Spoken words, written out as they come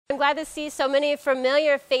I'm glad to see so many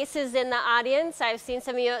familiar faces in the audience. I've seen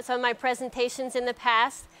some of my presentations in the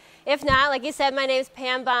past. If not, like you said, my name is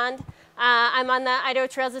Pam Bond. I'm on the Idaho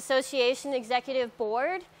Trails Association Executive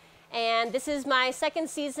Board, and this is my second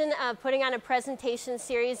season of putting on a presentation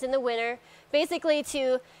series in the winter, basically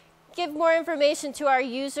to give more information to our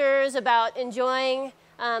users about enjoying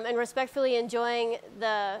and respectfully enjoying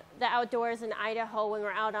the outdoors in Idaho when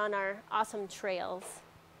we're out on our awesome trails.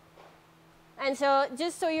 And so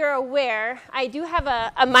just so you're aware, I do have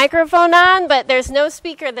a microphone on, but there's no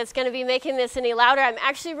speaker that's going to be making this any louder. I'm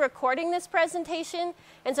actually recording this presentation,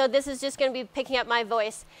 and so this is just going to be picking up my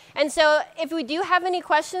voice. And so if we do have any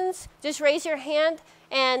questions, just raise your hand,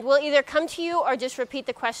 and we'll either come to you or just repeat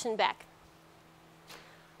the question back.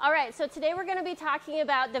 All right, so today we're going to be talking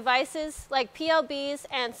about devices like PLBs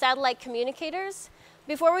and satellite communicators.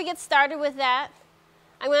 Before we get started with that,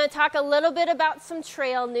 I'm going to talk a little bit about some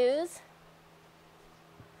trail news.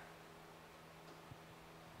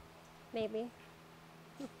 Maybe.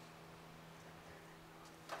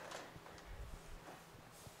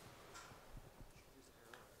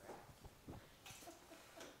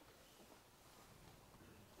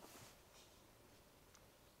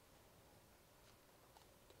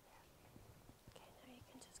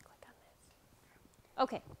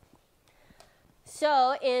 Okay.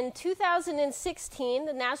 So in 2016,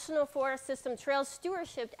 the National Forest System Trails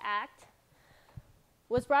Stewardship Act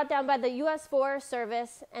was brought down by the U.S. Forest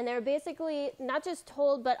Service, and they're basically not just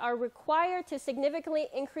told, but are required to significantly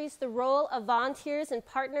increase the role of volunteers and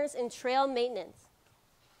partners in trail maintenance.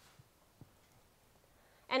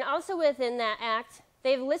 And also within that act,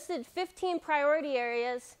 they've listed 15 priority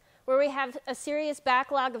areas where we have a serious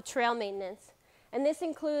backlog of trail maintenance. And this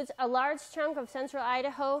includes a large chunk of central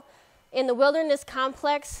Idaho in the Wilderness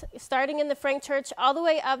Complex, starting in the Frank Church all the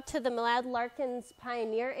way up to the Malad Larkins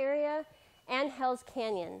Pioneer area and Hell's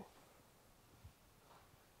Canyon.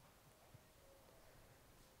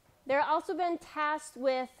 They're also been tasked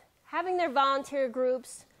with having their volunteer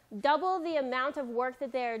groups double the amount of work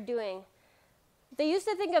that they are doing. They used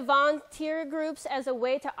to think of volunteer groups as a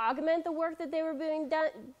way to augment the work that they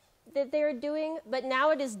were doing, but now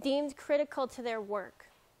it is deemed critical to their work.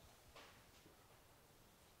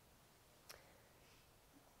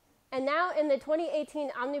 And now in the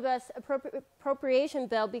 2018 Omnibus Appropriation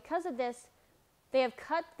Bill, because of this, they have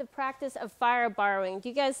cut the practice of fire borrowing. Do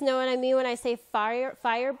you guys know what I mean when I say fire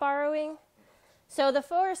borrowing? So the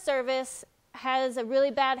Forest Service has a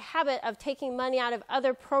really bad habit of taking money out of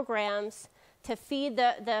other programs to feed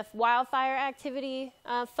the wildfire activity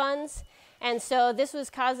funds. And so this was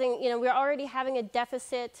causing, we're already having a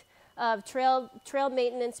deficit of trail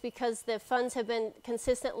maintenance because the funds have been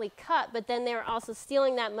consistently cut, but then they were also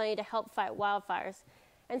stealing that money to help fight wildfires.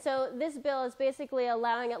 And so this bill is basically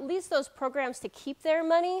allowing at least those programs to keep their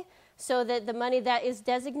money so that the money that is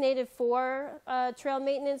designated for trail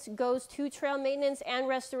maintenance goes to trail maintenance and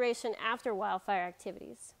restoration after wildfire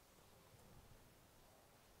activities.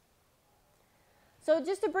 So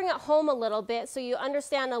just to bring it home a little bit so you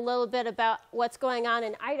understand a little bit about what's going on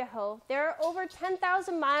in Idaho, there are over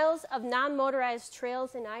 10,000 miles of non-motorized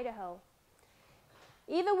trails in Idaho.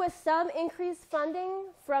 Even with some increased funding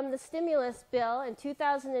from the stimulus bill in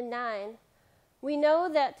 2009, we know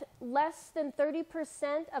that less than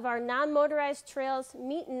 30% of our non-motorized trails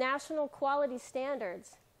meet national quality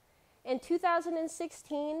standards. In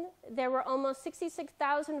 2016, there were almost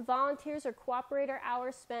 66,000 volunteers or cooperator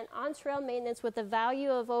hours spent on trail maintenance with a value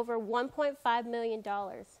of over $1.5 million.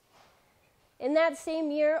 In that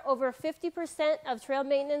same year, over 50% of trail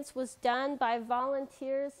maintenance was done by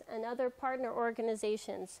volunteers and other partner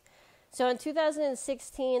organizations. So in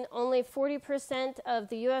 2016, only 40% of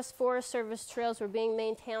the U.S. Forest Service trails were being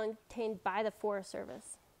maintained by the Forest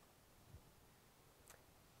Service.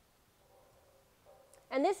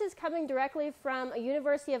 And this is coming directly from a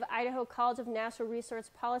University of Idaho College of Natural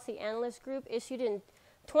Resource Policy Analyst Group issued in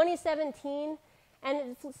 2017. And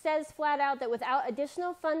it says flat out that without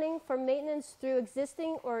additional funding for maintenance through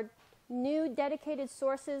existing or new dedicated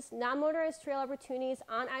sources, non-motorized trail opportunities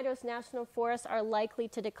on Idaho's national forests are likely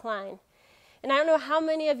to decline. And I don't know how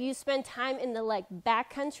many of you spend time in the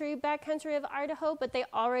backcountry of Idaho, but they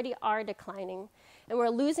already are declining. And we're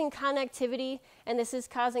losing connectivity, and this is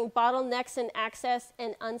causing bottlenecks in access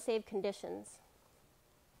and unsafe conditions.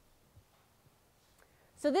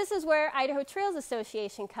 So this is where Idaho Trails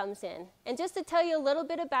Association comes in. And just to tell you a little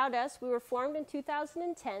bit about us, we were formed in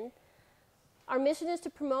 2010. Our mission is to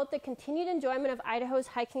promote the continued enjoyment of Idaho's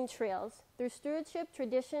hiking trails through stewardship,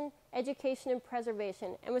 tradition, education, and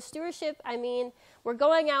preservation. And with stewardship, I mean we're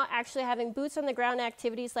going out actually having boots on the ground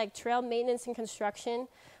activities like trail maintenance and construction.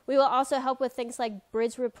 We will also help with things like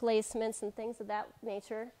bridge replacements and things of that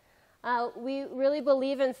nature. We really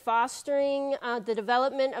believe in fostering the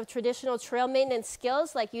development of traditional trail maintenance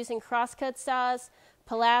skills like using crosscut saws,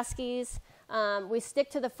 Pulaskis. We stick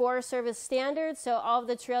to the Forest Service standards, so all of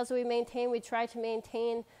the trails that we maintain, we try to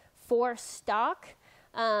maintain for stock.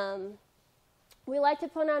 We like to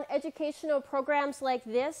put on educational programs like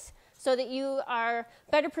this so that you are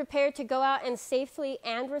better prepared to go out and safely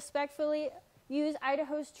and respectfully use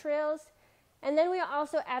Idaho's trails. And then we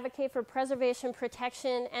also advocate for preservation,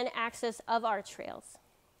 protection, and access of our trails.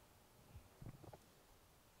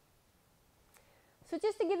 So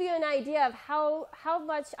just to give you an idea of how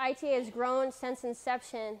much ITA has grown since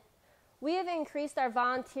inception, we have increased our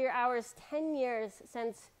volunteer hours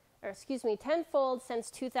tenfold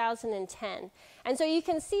since 2010. And so you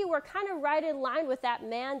can see we're kind of right in line with that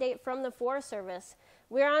mandate from the Forest Service.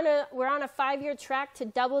 We're on a 5-year track to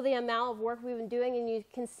double the amount of work we've been doing, and you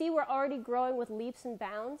can see we're already growing with leaps and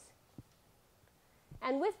bounds.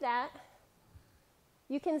 And with that,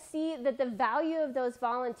 you can see that the value of those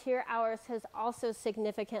volunteer hours has also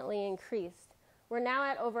significantly increased. We're now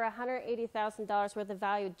at over $180,000 worth of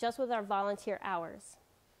value just with our volunteer hours.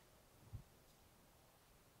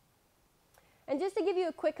 And just to give you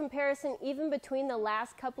a quick comparison, even between the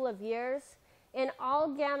last couple of years, in all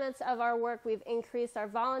gamuts of our work, we've increased our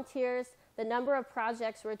volunteers, the number of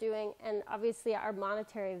projects we're doing, and obviously our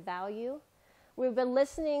monetary value. We've been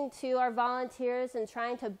listening to our volunteers and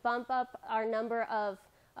trying to bump up our number of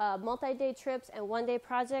multi-day trips and one-day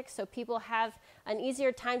projects so people have an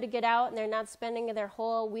easier time to get out and they're not spending their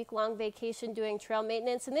whole week-long vacation doing trail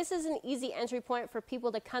maintenance. And this is an easy entry point for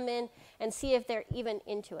people to come in and see if they're even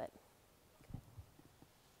into it.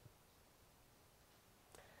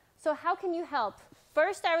 So how can you help?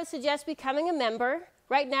 First, I would suggest becoming a member.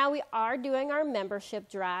 Right now, we are doing our membership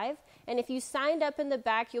drive. And if you signed up in the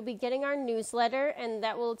back, you'll be getting our newsletter, and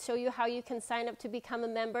that will show you how you can sign up to become a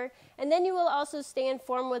member. And then you will also stay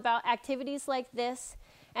informed about activities like this.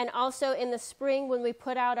 And also in the spring, when we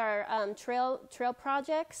put out our trail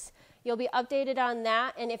projects, you'll be updated on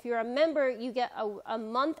that. And if you're a member, you get a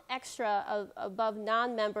month extra above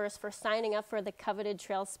non-members for signing up for the coveted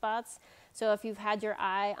trail spots. So if you've had your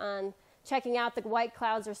eye on checking out the White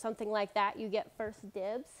Clouds or something like that, you get first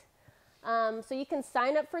dibs. So you can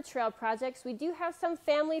sign up for trail projects. We do have some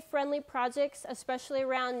family-friendly projects, especially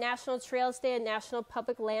around National Trails Day and National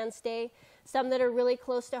Public Lands Day, some that are really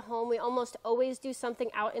close to home. We almost always do something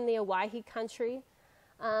out in the Owyhee country.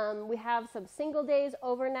 We have some single days,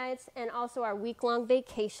 overnights, and also our week-long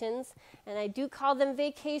vacations. And I do call them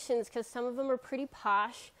vacations because some of them are pretty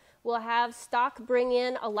posh. We'll have stock bring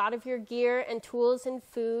in a lot of your gear and tools and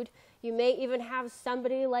food. You may even have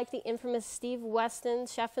somebody like the infamous Steve Weston,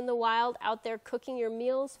 Chef in the Wild, out there cooking your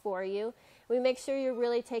meals for you. We make sure you're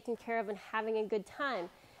really taken care of and having a good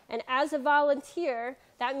time. And as a volunteer,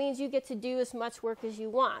 that means you get to do as much work as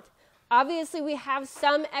you want. Obviously, we have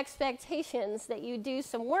some expectations that you do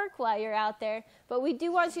some work while you're out there, but we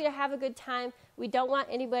do want you to have a good time. We don't want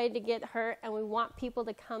anybody to get hurt, and we want people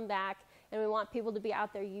to come back, and we want people to be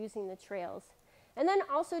out there using the trails. And then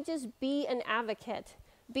also just be an advocate.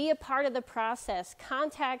 Be a part of the process.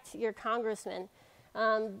 Contact your congressman.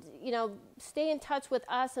 Stay in touch with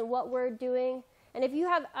us and what we're doing. And if you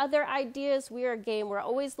have other ideas, we are game. We're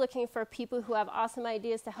always looking for people who have awesome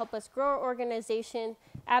ideas to help us grow our organization,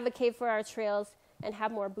 advocate for our trails, and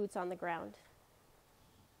have more boots on the ground.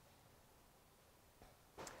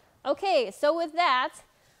 Okay, so with that,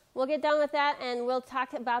 we'll get done with that and we'll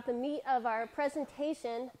talk about the meat of our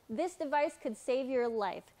presentation. This device could save your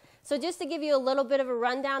life. So just to give you a little bit of a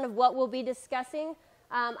rundown of what we'll be discussing,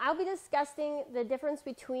 I'll be discussing the difference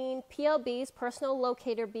between PLBs, personal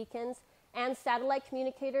locator beacons, and satellite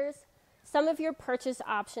communicators, some of your purchase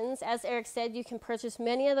options. As Eric said, you can purchase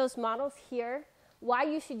many of those models here, why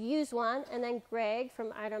you should use one, and then Greg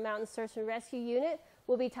from Idaho Mountain Search and Rescue Unit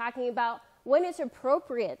will be talking about when it's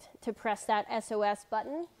appropriate to press that SOS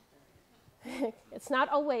button. It's not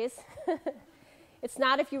always. It's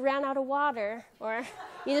not if you ran out of water or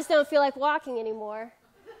you just don't feel like walking anymore.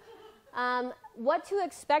 What to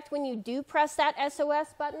expect when you do press that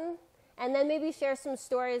SOS button, and then maybe share some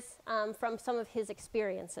stories from some of his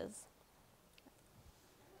experiences.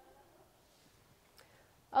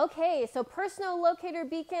 Okay, so personal locator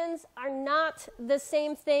beacons are not the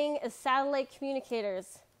same thing as satellite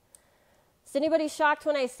communicators. Is anybody shocked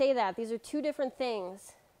when I say that? These are two different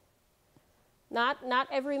things. Not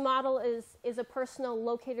every model is a personal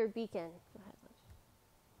locator beacon. Go ahead.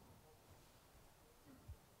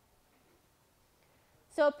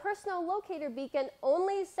 So a personal locator beacon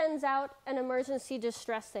only sends out an emergency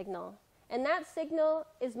distress signal. And that signal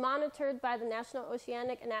is monitored by the National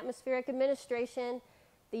Oceanic and Atmospheric Administration,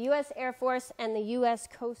 the U.S. Air Force, and the U.S.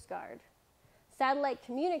 Coast Guard. Satellite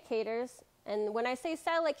communicators, and when I say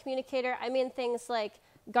satellite communicator, I mean things like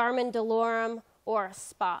Garmin DeLorme or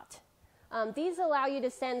Spot. These allow you to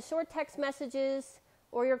send short text messages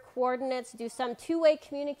or your coordinates, do some two-way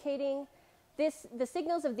communicating. The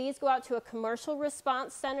signals of these go out to a commercial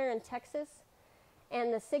response center in Texas,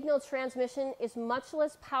 and the signal transmission is much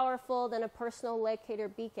less powerful than a personal locator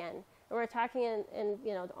beacon. And we're talking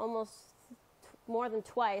in almost more than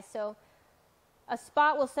twice. So a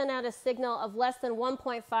Spot will send out a signal of less than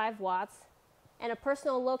 1.5 watts, and a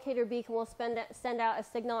personal locator beacon will send out a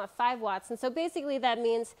signal at 5 watts. And so basically that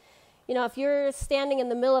means, if you're standing in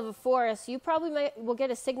the middle of a forest, you probably will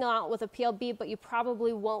get a signal out with a PLB, but you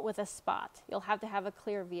probably won't with a Spot. You'll have to have a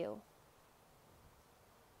clear view.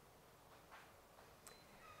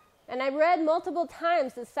 And I read multiple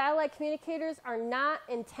times that satellite communicators are not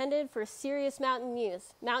intended for serious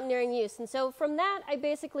mountaineering use. And so from that, I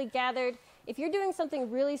basically gathered, if you're doing something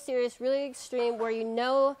really serious, really extreme, where you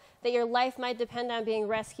know that your life might depend on being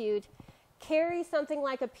rescued, carry something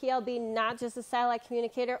like a PLB, not just a satellite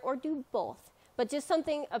communicator, or do both. But just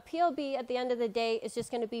something, a PLB at the end of the day is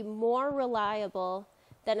just going to be more reliable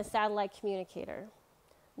than a satellite communicator.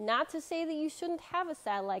 Not to say that you shouldn't have a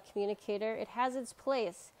satellite communicator, it has its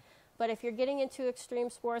place. But if you're getting into extreme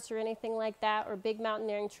sports or anything like that, or big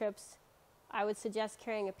mountaineering trips, I would suggest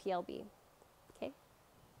carrying a PLB. Okay?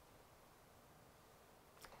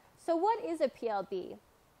 So what is a PLB?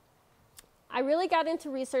 I really got into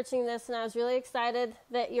researching this, and I was really excited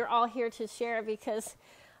that you're all here to share, because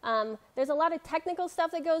there's a lot of technical stuff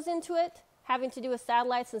that goes into it, having to do with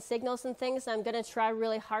satellites and signals and things. I'm going to try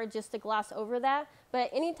really hard just to gloss over that. But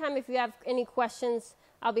anytime if you have any questions,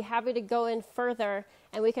 I'll be happy to go in further,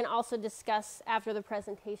 and we can also discuss after the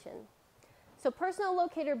presentation. So personal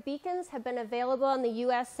locator beacons have been available in the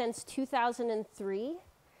U.S. since 2003.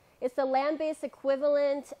 It's the land-based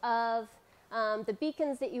equivalent of the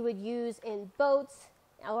beacons that you would use in boats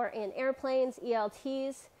or in airplanes,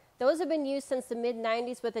 ELTs. Those have been used since the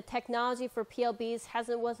mid-90s, but the technology for PLBs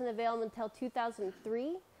wasn't available until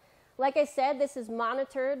 2003. Like I said, this is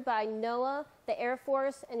monitored by NOAA, the Air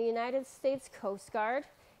Force, and the United States Coast Guard.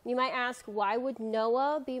 You might ask, why would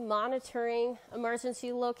NOAA be monitoring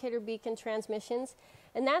emergency locator beacon transmissions?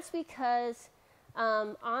 And that's because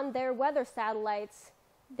on their weather satellites,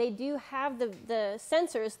 they do have the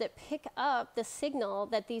sensors that pick up the signal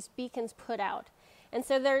that these beacons put out. And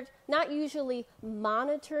so they're not usually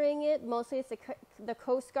monitoring it. Mostly it's the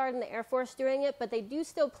Coast Guard and the Air Force doing it, but they do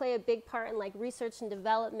still play a big part in research and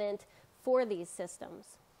development for these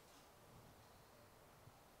systems.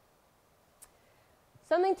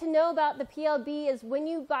 Something to know about the PLB is when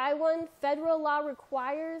you buy one, federal law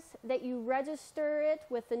requires that you register it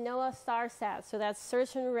with the NOAA SARSAT. So that's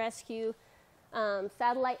Search and Rescue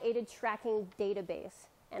Satellite Aided Tracking Database.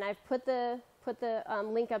 And I've put the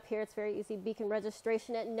link up here. It's very easy, beacon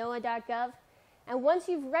registration at NOAA.gov. And once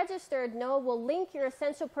you've registered, NOAA will link your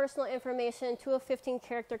essential personal information to a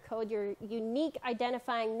 15-character code, your unique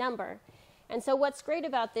identifying number. And so what's great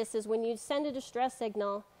about this is when you send a distress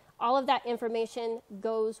signal, all of that information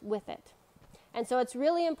goes with it. And so it's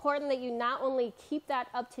really important that you not only keep that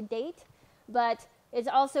up to date, but it's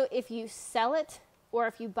also if you sell it or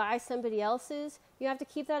if you buy somebody else's, you have to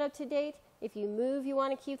keep that up to date. If you move, you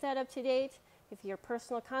want to keep that up to date. If your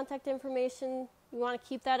personal contact information, you want to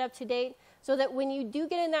keep that up to date, so that when you do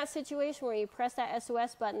get in that situation where you press that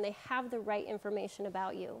SOS button, they have the right information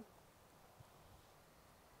about you.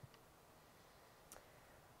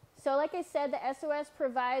 So like I said, the SOS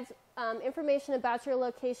provides information about your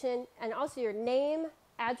location and also your name,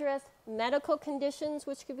 address, medical conditions,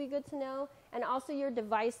 which could be good to know, and also your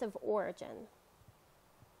device of origin.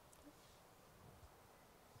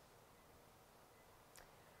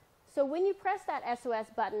 So when you press that SOS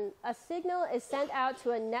button, a signal is sent out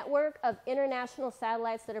to a network of international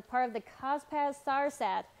satellites that are part of the COSPAS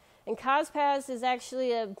SARSAT. And COSPAS is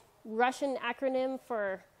actually a Russian acronym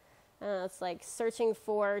for, it's like searching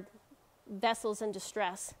for vessels in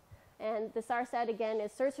distress. And the SARSAT, again,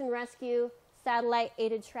 is Search and Rescue Satellite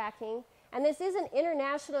Aided Tracking. And this is an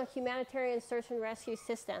international humanitarian search and rescue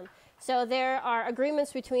system. So there are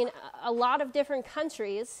agreements between a lot of different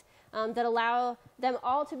countries that allow them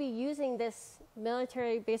all to be using this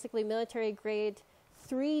basically military-grade,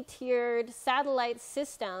 3-tiered satellite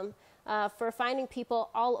system for finding people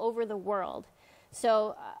all over the world.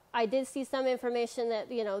 So I did see some information that,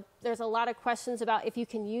 there's a lot of questions about if you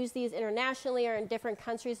can use these internationally or in different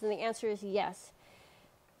countries, and the answer is yes.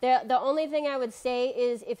 The only thing I would say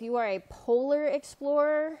is if you are a polar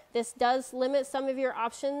explorer, this does limit some of your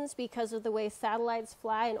options because of the way satellites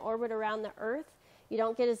fly and orbit around the Earth. You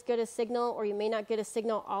don't get as good a signal, or you may not get a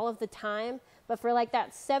signal all of the time. But for like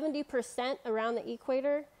that 70% around the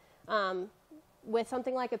equator, with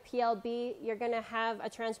something like a PLB, you're going to have a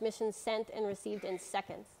transmission sent and received in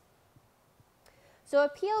seconds. So a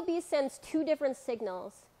PLB sends two different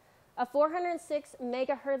signals. A 406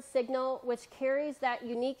 megahertz signal, which carries that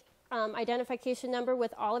unique identification number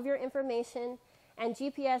with all of your information and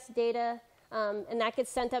GPS data, and that gets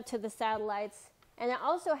sent up to the satellites. And it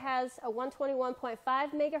also has a 121.5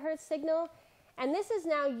 megahertz signal, and this is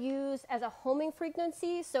now used as a homing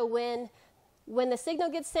frequency. So when the signal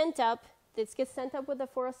gets sent up, this gets sent up with a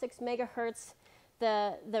 406 megahertz.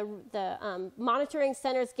 The monitoring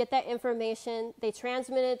centers get that information. They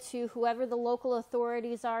transmit it to whoever the local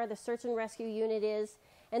authorities are, the search and rescue unit is,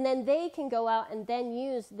 and then they can go out and then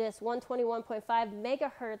use this 121.5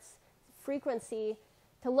 megahertz frequency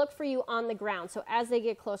to look for you on the ground. So as they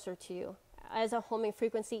get closer to you, as a homing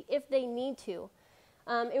frequency, if they need to.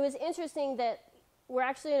 It was interesting that we're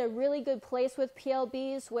actually in a really good place with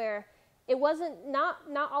PLBs where it wasn't, not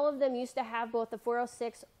all of them used to have both the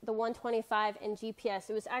 406, the 125, and GPS.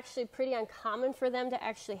 It was actually pretty uncommon for them to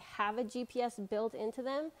actually have a GPS built into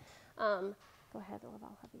them. Go ahead,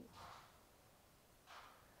 I'll have you.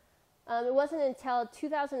 It wasn't until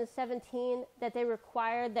 2017 that they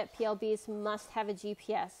required that PLBs must have a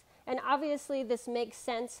GPS. And obviously this makes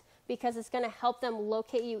sense because it's going to help them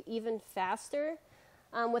locate you even faster.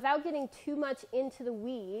 Without getting too much into the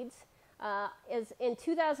weeds, is in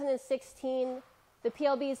 2016, the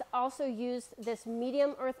PLBs also used this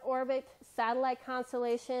medium Earth orbit satellite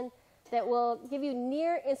constellation that will give you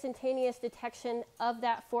near instantaneous detection of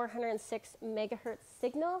that 406 megahertz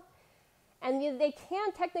signal. And they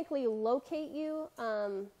can technically locate you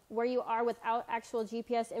where you are without actual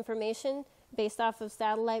GPS information based off of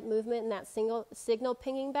satellite movement and that single signal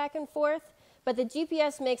pinging back and forth. But the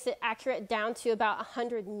GPS makes it accurate down to about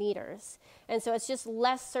 100 meters. And so it's just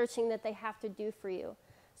less searching that they have to do for you.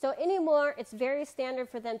 So anymore, it's very standard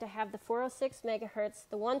for them to have the 406 megahertz,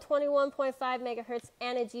 the 121.5 megahertz,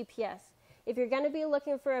 and a GPS. If you're going to be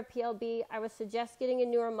looking for a PLB, I would suggest getting a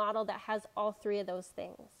newer model that has all three of those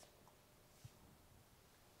things.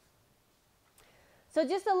 So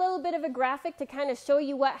just a little bit of a graphic to kind of show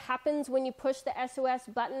you what happens when you push the SOS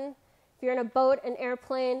button. If you're in a boat, an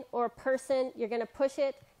airplane, or a person, you're going to push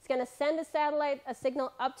it. It's going to send a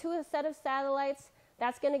signal up to a set of satellites.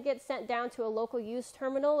 That's going to get sent down to a local use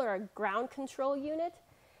terminal or a ground control unit.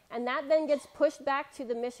 And that then gets pushed back to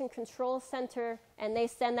the Mission Control Center, and they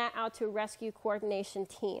send that out to rescue coordination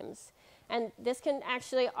teams. And this can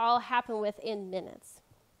actually all happen within minutes.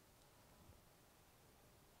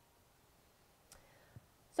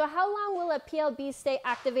 So how long will a PLB stay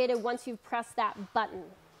activated once you've pressed that button?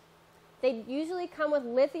 They usually come with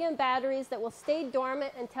lithium batteries that will stay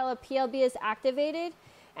dormant until a PLB is activated,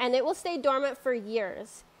 and it will stay dormant for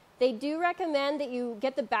years. They do recommend that you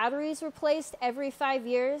get the batteries replaced every 5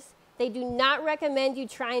 years. They do not recommend you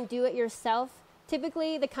try and do it yourself.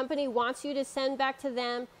 Typically, the company wants you to send back to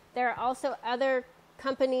them. There are also other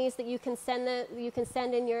companies that you can send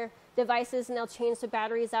in your devices, and they'll change the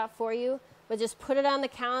batteries out for you. But just put it on the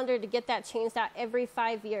calendar to get that changed out every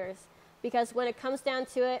 5 years. Because when it comes down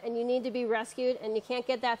to it and you need to be rescued and you can't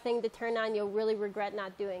get that thing to turn on, you'll really regret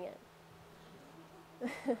not doing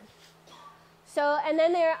it. So, and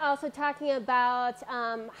then they're also talking about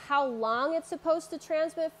how long it's supposed to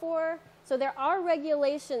transmit for. So there are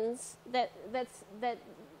regulations that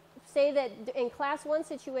say that in Class 1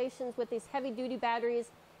 situations with these heavy-duty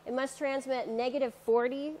batteries, it must transmit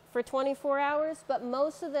 -40 for 24 hours. But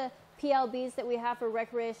most of the PLBs that we have for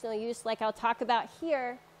recreational use, like I'll talk about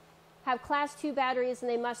here, have Class 2 batteries, and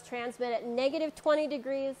they must transmit at -20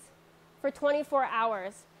 degrees for 24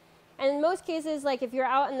 hours. And in most cases, like if you're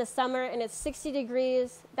out in the summer and it's 60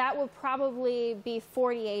 degrees, that will probably be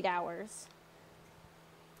 48 hours.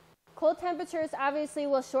 Cold temperatures obviously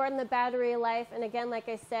will shorten the battery life, and again, like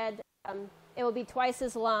I said, it will be twice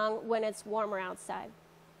as long when it's warmer outside.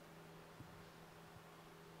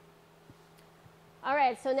 All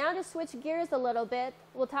right, so now to switch gears a little bit,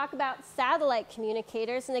 we'll talk about satellite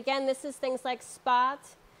communicators. And again, this is things like Spot,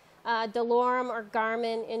 DeLorme or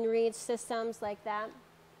Garmin, InReach systems like that.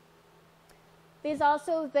 These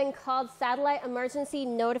also have been called satellite emergency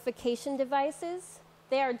notification devices.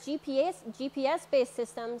 They are GPS-based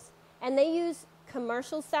systems, and they use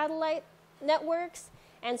commercial satellite networks.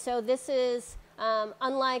 And so this is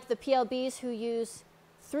unlike the PLBs who use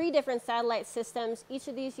 3 different satellite systems. Each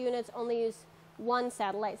of these units only use one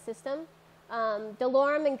satellite system.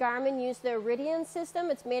 DeLorme and Garmin use the Iridium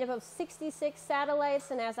system. It's made up of 66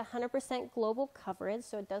 satellites and has 100% global coverage,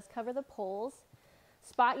 so it does cover the poles.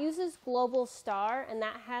 Spot uses Global Star, and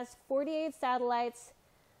that has 48 satellites,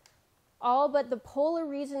 all but the polar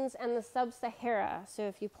regions and the sub-Sahara. So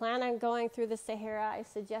if you plan on going through the Sahara, I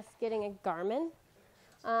suggest getting a Garmin.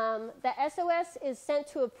 The SOS is sent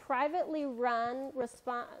to a privately run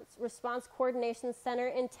response coordination center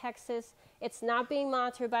in Texas. It's not being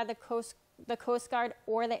monitored by the Coast Guard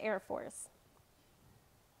or the Air Force.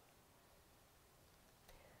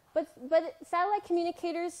 But satellite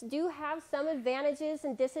communicators do have some advantages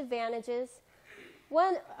and disadvantages.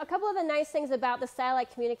 A couple of the nice things about the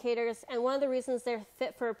satellite communicators, and one of the reasons they're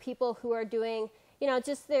fit for people who are doing,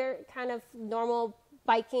 just their kind of normal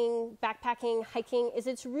biking, backpacking, hiking, is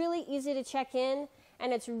it's really easy to check in,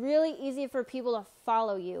 and it's really easy for people to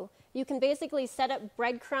follow you. You can basically set up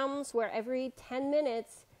breadcrumbs where every 10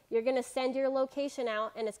 minutes you're going to send your location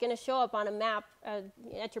out, and it's going to show up on a map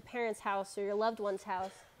at your parents' house or your loved one's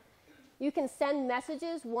house. You can send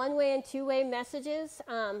messages, one-way and two-way messages.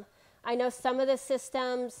 I know some of the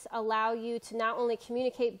systems allow you to not only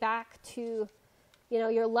communicate back to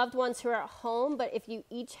your loved ones who are at home, but if you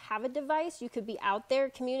each have a device, you could be out there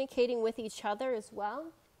communicating with each other as well.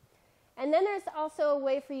 And then there's also a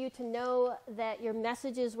way for you to know that your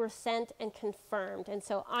messages were sent and confirmed. And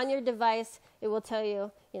so on your device, it will tell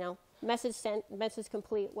you, message sent, message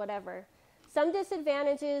complete, whatever. Some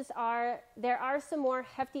disadvantages are there are some more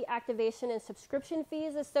hefty activation and subscription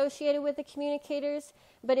fees associated with the communicators.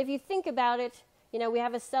 But if you think about it, we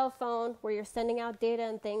have a cell phone where you're sending out data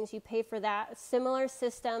and things. You pay for that. A similar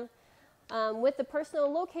system. With the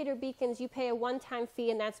personal locator beacons, you pay a one-time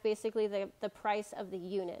fee, and that's basically the price of the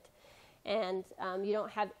unit. And you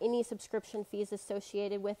don't have any subscription fees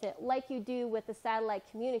associated with it like you do with the satellite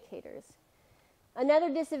communicators.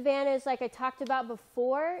 Another disadvantage, like I talked about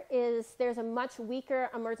before, is there's a much weaker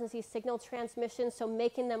emergency signal transmission, so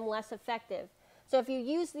making them less effective. So if you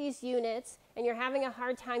use these units and you're having a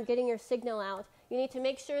hard time getting your signal out, you need to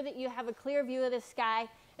make sure that you have a clear view of the sky.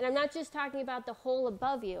 And I'm not just talking about the hole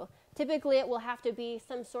above you. Typically, it will have to be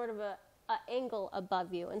some sort of a angle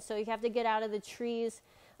above you. And so you have to get out of the trees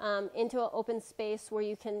into an open space where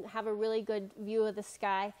you can have a really good view of the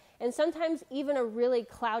sky. And sometimes even a really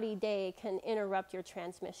cloudy day can interrupt your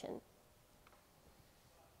transmission.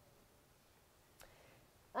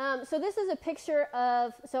 So this is a picture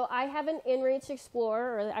of, so I have an InReach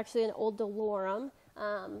Explorer, or actually an old DeLorme.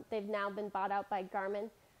 They've now been bought out by Garmin.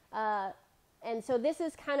 And so this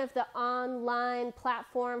is kind of the online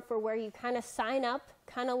platform for where you kind of sign up,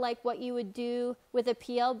 kind of like what you would do with a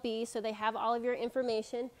PLB, so they have all of your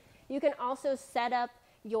information. You can also set up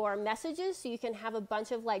your messages, so you can have a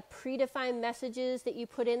bunch of like predefined messages that you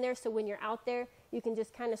put in there, so when you're out there, you can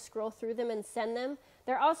just kind of scroll through them and send them.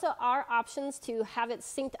 There also are options to have it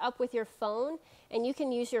synced up with your phone, and you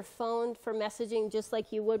can use your phone for messaging just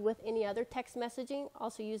like you would with any other text messaging,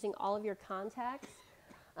 also using all of your contacts.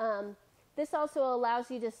 This also allows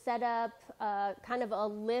you to set up kind of a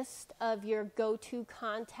list of your go-to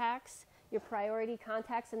contacts, your priority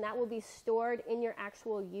contacts, and that will be stored in your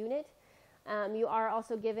actual unit. You are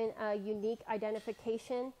also given a unique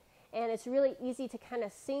identification, and it's really easy to kind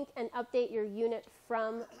of sync and update your unit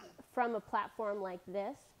from a platform like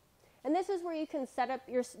this. And this is where you can set up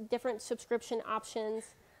your different subscription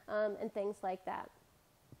options and things like that.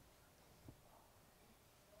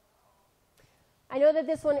 I know that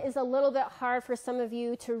this one is a little bit hard for some of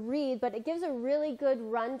you to read, but it gives a really good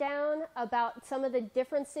rundown about some of the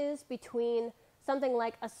differences between something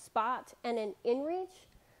like a Spot and an InReach.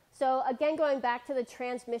 So again, going back to the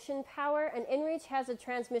transmission power, an InReach has a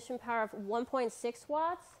transmission power of 1.6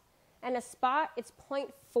 watts, and a Spot, it's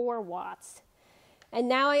 0.4 watts. And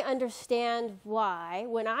now I understand why.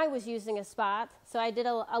 When I was using a Spot, so I did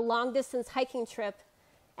a long distance hiking trip,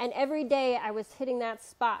 and every day I was hitting that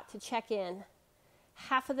Spot to check in.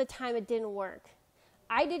 Half of the time it didn't work.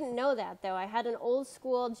 I didn't know that, though. I had an old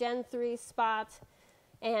school Gen 3 Spot,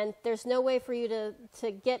 and there's no way for you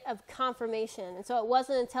to get a confirmation. And so it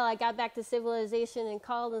wasn't until I got back to civilization and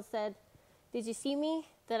called and said, "Did you see me?"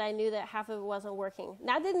 that I knew that half of it wasn't working.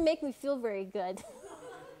 That didn't make me feel very good.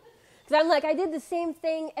 Because I'm like, I did the same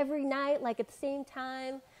thing every night, like at the same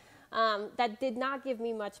time. That did not give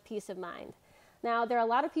me much peace of mind. Now, there are a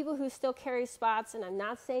lot of people who still carry Spots, and I'm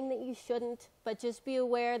not saying that you shouldn't, but just be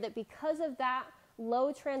aware that because of that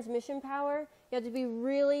low transmission power, you have to be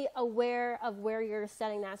really aware of where you're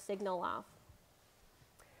setting that signal off.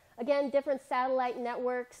 Again, different satellite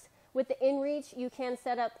networks. With the InReach, you can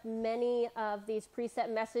set up many of these preset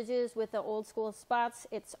messages. With the old school Spots,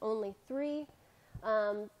 it's only 3.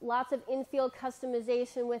 Lots of in-field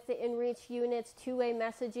customization with the inReach units, two-way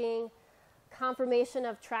messaging, confirmation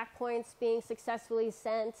of track points being successfully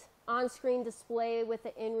sent, on-screen display with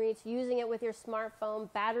the inReach, using it with your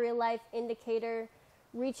smartphone, battery life indicator,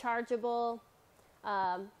 rechargeable,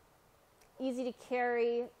 easy to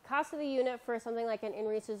carry. Cost of the unit for something like an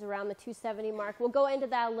inReach is around the $270 mark. We'll go into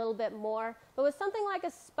that a little bit more. But with something like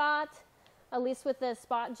a Spot, at least with the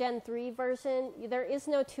Spot Gen 3 version, there is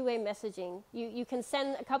no two-way messaging. You can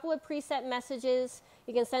send a couple of preset messages.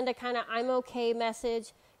 You can send a kind of I'm okay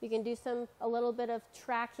message. You can do a little bit of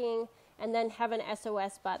tracking and then have an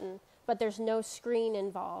SOS button, but there's no screen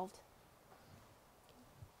involved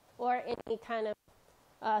or any kind of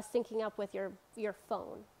syncing up with your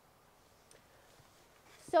phone.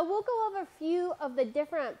 So we'll go over a few of the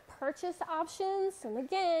different purchase options. And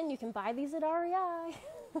again, you can buy these at REI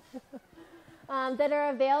that are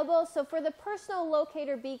available. So for the personal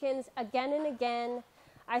locator beacons, again and again,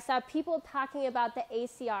 I saw people talking about the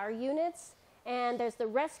ACR units. And there's the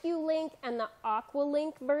Rescue Link and the Aqua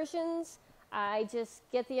Link versions. I just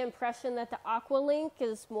get the impression that the Aqua Link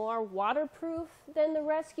is more waterproof than the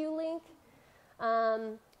Rescue Link.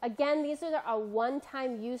 Again, these are a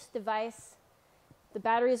one-time use device. The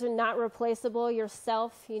batteries are not replaceable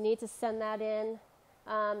yourself. You need to send that in.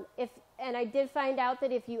 And I did find out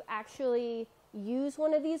that if you actually use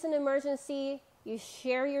one of these in emergency, you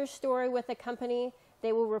share your story with the company,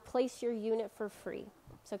 they will replace your unit for free.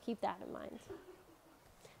 So keep that in mind.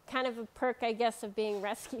 Kind of a perk, I guess, of being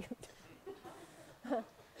rescued.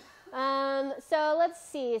 So let's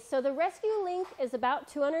see. So the Rescue Link is about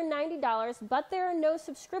 $290, but there are no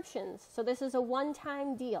subscriptions. So this is a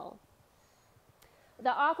one-time deal.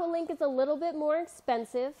 The Aqua Link is a little bit more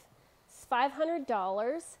expensive. It's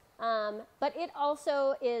 $500, but it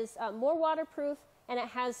also is more waterproof, and it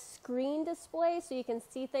has screen display, so you can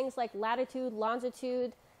see things like latitude,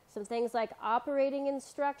 longitude, some things like operating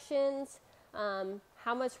instructions,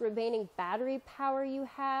 how much remaining battery power you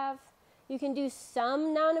have. You can do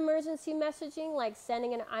some non-emergency messaging, like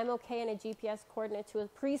sending an I'm okay and a GPS coordinate to a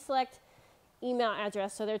pre-select email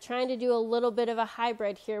address. So they're trying to do a little bit of a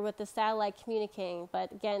hybrid here with the satellite communicating,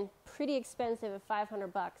 but again, pretty expensive at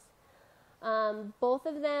 $500 bucks. Both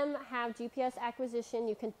of them have GPS acquisition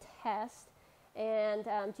you can test, and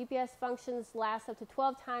GPS functions last up to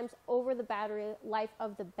 12 times over the battery life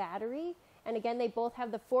of the battery. And again, they both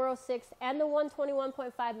have the 406 and the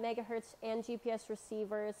 121.5 megahertz and GPS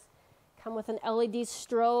receivers. Come with an LED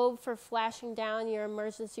strobe for flashing down your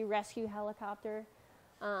emergency rescue helicopter.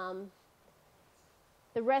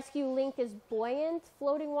 The Rescue Link is buoyant,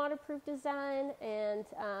 floating waterproof design, and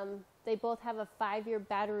they both have a 5-year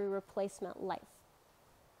battery replacement life.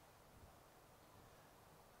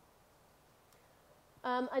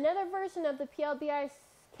 Another version of the PLB I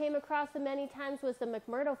came across many times was the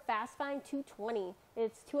McMurdo FastFind 220.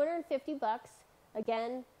 It's $250 bucks.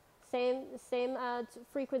 Again, same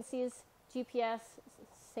frequencies, GPS,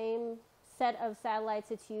 same set of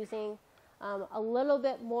satellites it's using. A little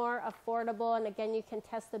bit more affordable, and again, you can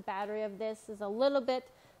test the battery of this. Is a little bit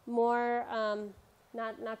more,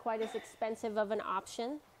 not quite as expensive of an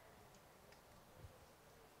option.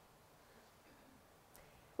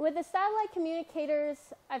 With the satellite communicators,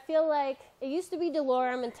 I feel like it used to be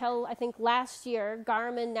DeLorme until I think last year.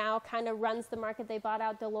 Garmin now kind of runs the market. They bought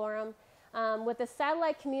out DeLorme. With the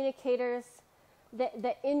satellite communicators,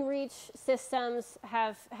 the inReach systems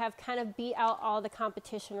have kind of beat out all the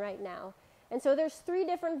competition right now. And so there's 3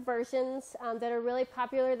 different versions that are really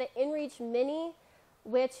popular. The inReach Mini,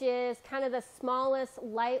 which is kind of the smallest,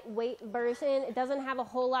 lightweight version. It doesn't have a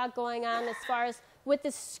whole lot going on as far as with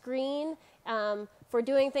the screen. For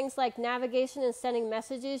doing things like navigation and sending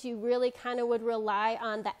messages, you really kind of would rely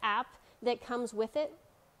on the app that comes with it.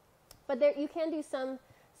 But there, you can do some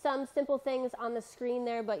simple things on the screen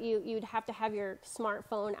there, but you'd have to have your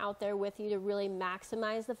smartphone out there with you to really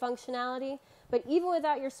maximize the functionality. But even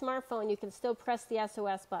without your smartphone, you can still press the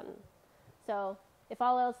SOS button. So if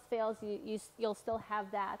all else fails, you'll still have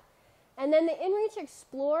that. And then the inReach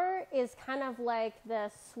Explorer is kind of like the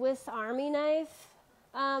Swiss Army knife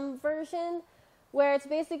version, where it's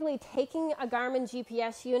basically taking a Garmin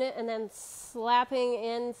GPS unit and then slapping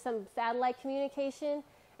in some satellite communication.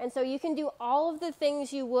 And so you can do all of the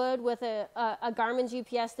things you would with a Garmin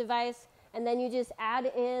GPS device, and then you just add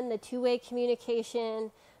in the two-way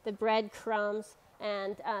communication, the breadcrumbs,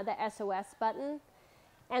 and the SOS button.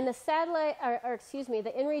 And the satellite,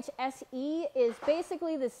 the inReach SE is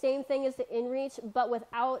basically the same thing as the inReach, but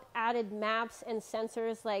without added maps and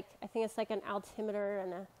sensors. Like, I think it's like an altimeter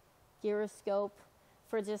and a gyroscope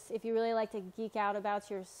for just if you really like to geek out about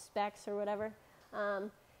your specs or whatever.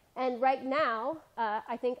 And right now,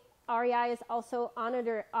 I think REI is also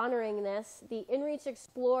honoring this. The InReach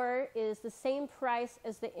Explorer is the same price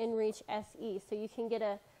as the InReach SE, so you can get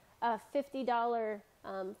a $50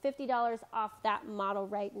 off that model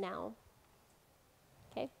right now.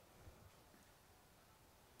 Okay.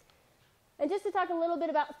 And just to talk a little bit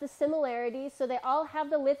about the similarities, so they all have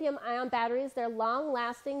the lithium-ion batteries. They're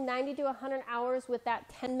long-lasting, 90 to 100 hours with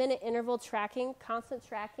that 10-minute interval tracking, constant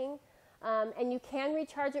tracking. And you can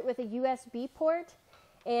recharge it with a USB port.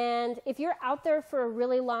 And if you're out there for a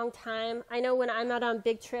really long time, I know when I'm out on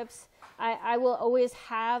big trips, I will always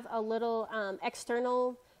have a little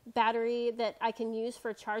external battery that I can use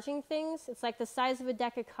for charging things. It's like the size of a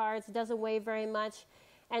deck of cards. It doesn't weigh very much.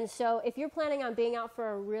 And so if you're planning on being out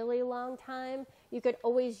for a really long time, you could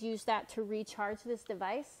always use that to recharge this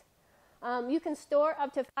device. You can store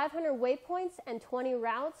up to 500 waypoints and 20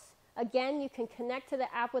 routes. Again, you can connect to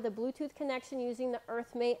the app with a Bluetooth connection using the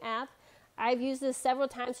EarthMate app. I've used this several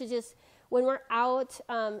times to just, when we're out,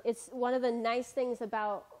 it's one of the nice things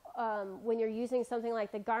about when you're using something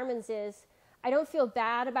like the Garmin's is, I don't feel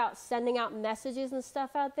bad about sending out messages and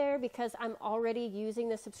stuff out there because I'm already using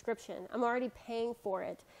the subscription. I'm already paying for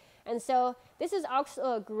it. And so this is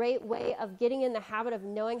also a great way of getting in the habit of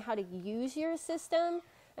knowing how to use your system.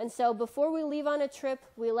 And so before we leave on a trip,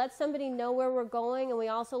 we let somebody know where we're going, and we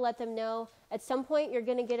also let them know at some point you're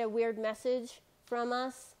going to get a weird message from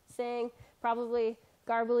us saying probably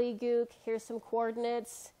garbly-gook, here's some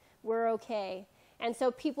coordinates, we're okay. And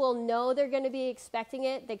so people know they're going to be expecting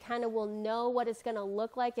it. They kind of will know what it's going to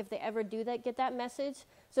look like if they ever do that, get that message.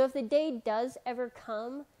 So if the day does ever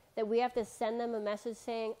come that we have to send them a message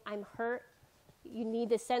saying, I'm hurt, you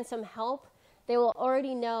need to send some help, they will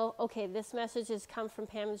already know, okay, this message has come from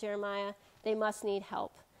Pam and Jeremiah. They must need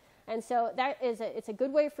help. And so it's a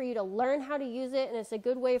good way for you to learn how to use it, and it's a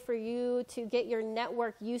good way for you to get your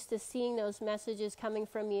network used to seeing those messages coming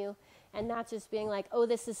from you and not just being like, oh,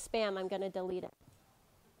 this is spam, I'm going to delete it.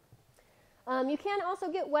 You can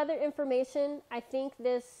also get weather information. I think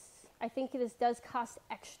this does cost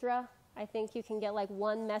extra. I think you can get like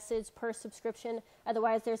one message per subscription.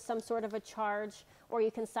 Otherwise, there's some sort of a charge, or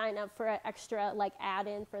you can sign up for an extra like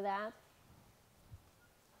add-in for that.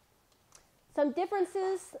 Some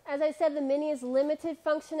differences, as I said, the Mini is limited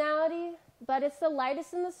functionality, but it's the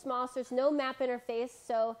lightest and the smallest. There's no map interface,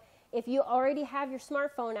 so if you already have your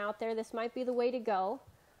smartphone out there, this might be the way to go.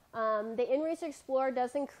 The InReach Explorer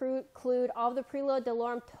does include all the preload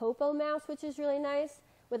DeLorme topo maps, which is really nice,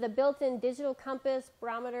 with a built-in digital compass,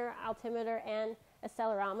 barometer, altimeter, and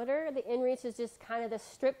accelerometer. The InReach is just kind of the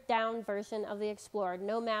stripped-down version of the Explorer.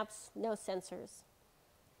 No maps, no sensors.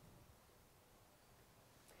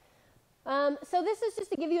 So this is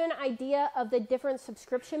just to give you an idea of the different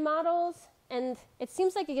subscription models, and it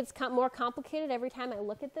seems like it gets more complicated every time I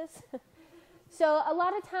look at this. So a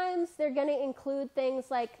lot of times they're going to include things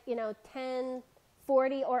like, 10,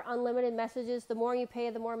 40, or unlimited messages. The more you pay,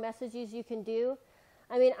 the more messages you can do.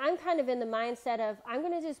 I mean, I'm kind of in the mindset of I'm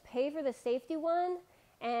going to just pay for the safety one,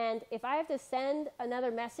 and if I have to send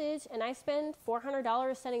another message and I spend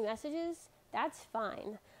 $400 sending messages, that's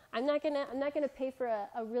fine. I'm not gonna pay for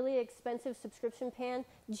a really expensive subscription plan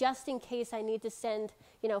just in case I need to send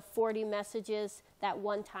 40 messages that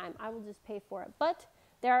one time. I will just pay for it. But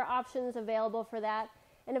there are options available for that.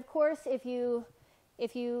 And of course, if you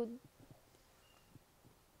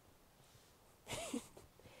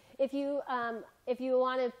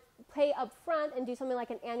want to pay up front and do something like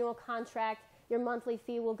an annual contract, your monthly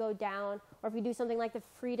fee will go down. Or if you do something like the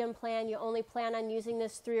Freedom Plan, you only plan on using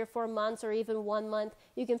this 3 or 4 months or even 1 month,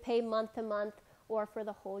 you can pay month to month or for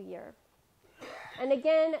the whole year. And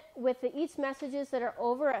again, with each messages that are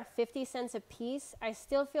over at 50 cents a piece, I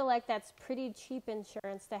still feel like that's pretty cheap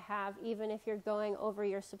insurance to have, even if you're going over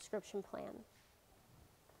your subscription plan.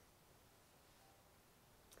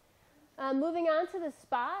 Moving on to the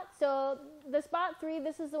Spot. So the Spot 3,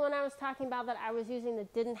 this is the one I was talking about that I was using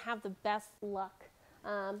that didn't have the best luck.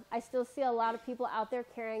 I still see a lot of people out there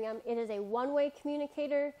carrying them. It is a one-way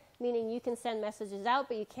communicator, meaning you can send messages out,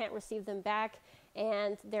 but you can't receive them back.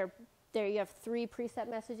 And there you have 3 preset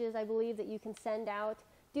messages, I believe, that you can send out.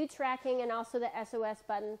 Do tracking and also the SOS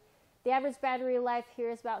button. The average battery life here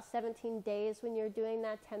is about 17 days when you're doing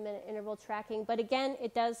that 10-minute interval tracking. But again,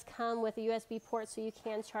 it does come with a USB port, so you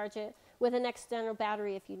can charge it with an external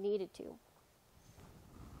battery if you needed to.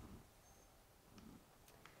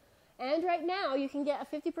 And right now, you can get a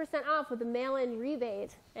 50% off with a mail-in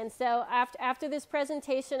rebate. And so after this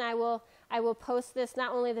presentation, I will post this,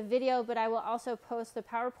 not only the video, but I will also post the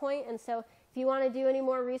PowerPoint. And so if you want to do any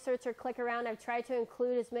more research or click around, I've tried to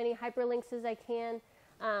include as many hyperlinks as I can.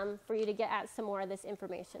 for you to get at some more of this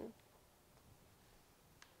information.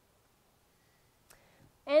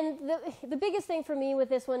 And the biggest thing for me with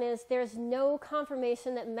this one is there's no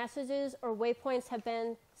confirmation that messages or waypoints have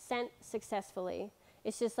been sent successfully.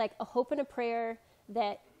 It's just like a hope and a prayer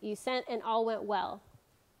that you sent and all went well.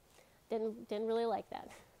 Didn't really like that.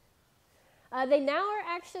 They now are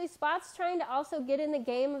actually, Spot's trying to also get in the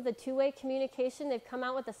game of the two-way communication. They've come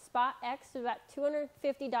out with a Spot X of about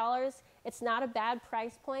 $250. It's not a bad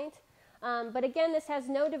price point. But again, this has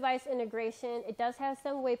no device integration. It does have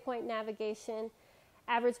some waypoint navigation.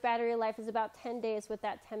 Average battery life is about 10 days with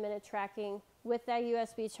that 10-minute tracking, with that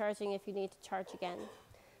USB charging if you need to charge again.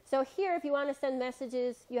 So here, if you want to send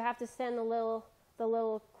messages, you have to send the little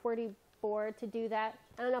QWERTY board to do that.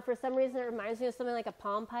 I don't know, for some reason it reminds me of something like a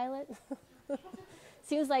Palm Pilot.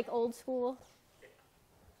 Seems like old school.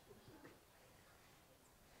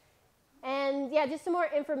 And yeah, just some more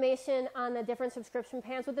information on the different subscription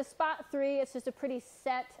plans. With the Spot 3, it's just a pretty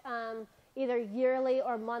set either yearly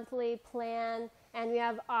or monthly plan. And we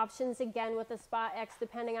have options again with the Spot X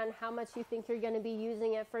depending on how much you think you're going to be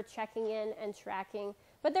using it for checking in and tracking.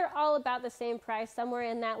 But they're all about the same price, somewhere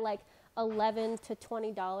in that like $11 to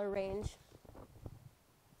 $20 range.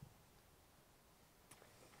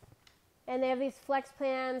 And they have these flex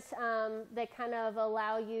plans that kind of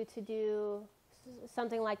allow you to do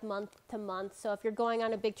something like month to month. So if you're going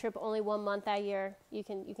on a big trip only 1 month that year, you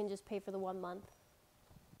can just pay for the 1 month.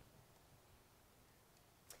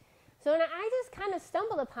 So when I just kind of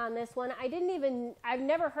stumbled upon this one. I've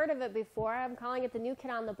never heard of it before. I'm calling it the new kid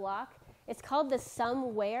on the block. It's called the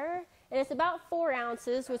Somewhere, and it's about 4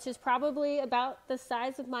 ounces, which is probably about the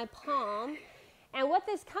size of my palm. And what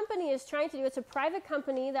this company is trying to do, it's a private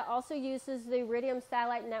company that also uses the Iridium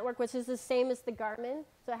satellite network, which is the same as the Garmin,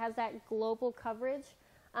 so it has that global coverage.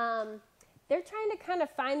 They're trying to kind of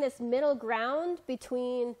find this middle ground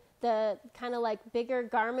between the kind of like bigger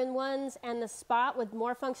Garmin ones and the Spot with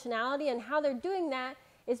more functionality. And how they're doing that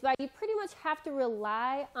is by you pretty much have to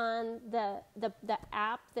rely on the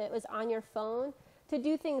app that was on your phone to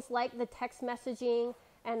do things like the text messaging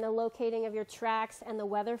and the locating of your tracks and the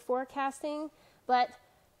weather forecasting. But,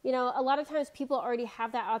 you know, a lot of times people already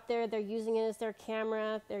have that out there. They're using it as their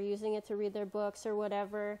camera. They're using it to read their books or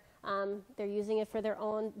whatever. They're using it for their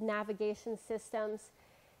own navigation systems.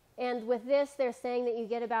 And with this, they're saying that you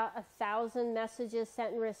get about 1,000 messages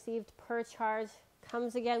sent and received per charge.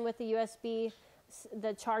 Comes again with the USB,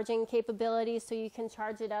 the charging capability, so you can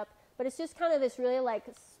charge it up. But it's just kind of this really like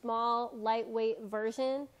small, lightweight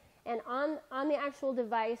version. And on the actual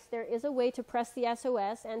device, there is a way to press the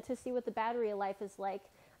SOS and to see what the battery life is like.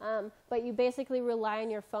 But you basically rely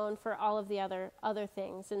on your phone for all of the other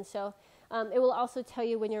things. And so it will also tell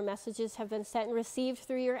you when your messages have been sent and received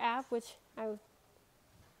through your app, which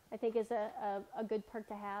I think is a good perk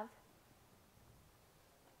to have.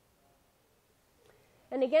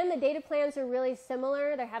 And again, the data plans are really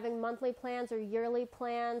similar. They're having monthly plans or yearly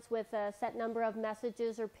plans with a set number of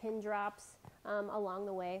messages or pin drops along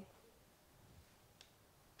the way.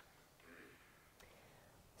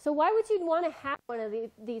 So why would you want to have one of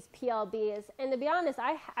these PLBs? And to be honest,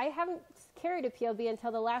 I haven't carried a PLB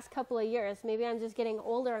until the last couple of years. Maybe I'm just getting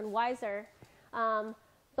older and wiser.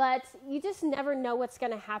 But you just never know what's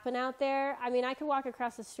going to happen out there. I mean, I could walk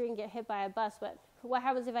across the street and get hit by a bus, but what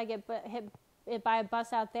happens if I get hit by a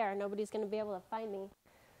bus out there? Nobody's going to be able to find me.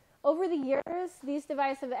 Over the years, these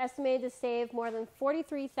devices have estimated to save more than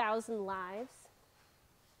 43,000 lives.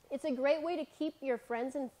 It's a great way to keep your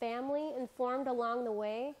friends and family informed along the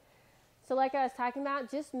way. So like I was talking about,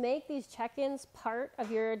 just make these check-ins part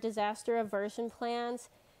of your disaster aversion plans.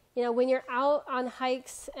 You know, when you're out on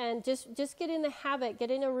hikes, and just get in the habit,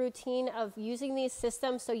 get in a routine of using these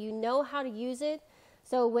systems so you know how to use it.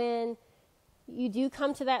 So when you do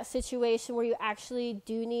come to that situation where you actually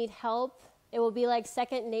do need help, it will be like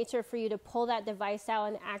second nature for you to pull that device out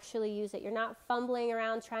and actually use it. You're not fumbling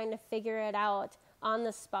around trying to figure it out on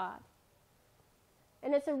the spot.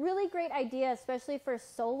 And it's a really great idea, especially for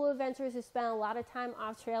solo adventurers who spend a lot of time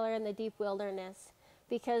off-trailer in the deep wilderness.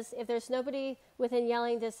 Because if there's nobody within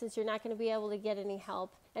yelling distance, you're not going to be able to get any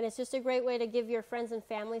help. And it's just a great way to give your friends and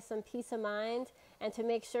family some peace of mind and to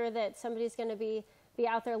make sure that somebody's going to be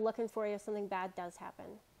out there looking for you if something bad does happen.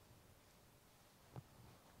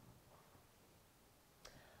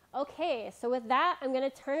 Okay, so with that, I'm going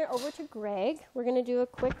to turn it over to Greg. We're going to do a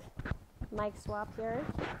quick mic swap here.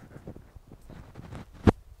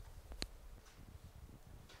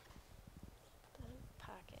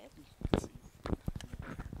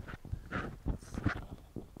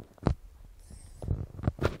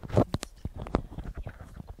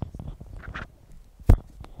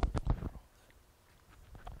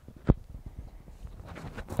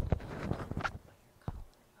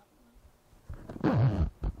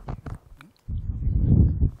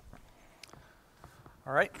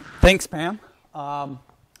 All right, thanks Pam.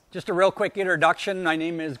 Just a real quick introduction. My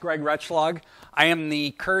name is Greg Retschlag. I am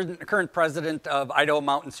the current president of Idaho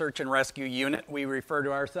Mountain Search and Rescue Unit. We refer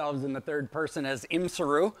to ourselves in the third person as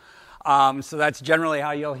IMSARU. So that's generally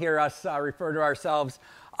how you'll hear us refer to ourselves.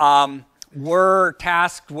 We're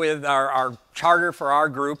tasked with our charter for our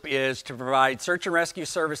group is to provide search and rescue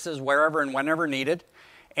services wherever and whenever needed,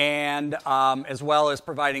 and as well as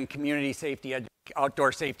providing community safety,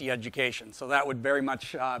 outdoor safety education. So that would very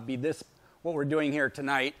much be what we're doing here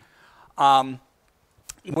tonight.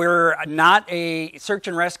 We're not a search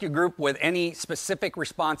and rescue group with any specific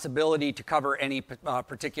responsibility to cover any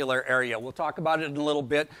particular area. We'll talk about it in a little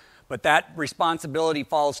bit, but that responsibility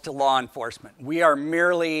falls to law enforcement. We are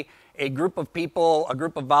merely a group of people, a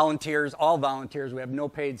group of volunteers, all volunteers. We have no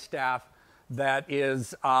paid staff that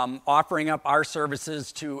is offering up our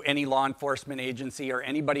services to any law enforcement agency or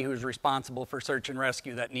anybody who's responsible for search and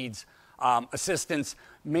rescue that needs assistance,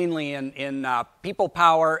 mainly in people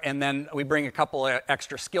power, and then we bring a couple of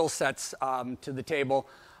extra skill sets to the table.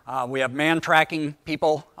 We have man tracking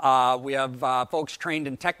people. We have folks trained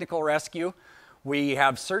in technical rescue. We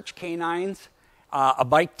have search canines, a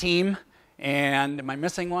bike team, and am I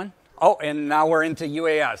missing one? Oh, and now we're into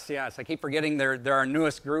UAS. Yes, I keep forgetting they're our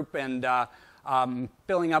newest group, and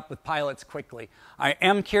filling up with pilots quickly. I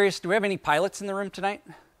am curious, do we have any pilots in the room tonight?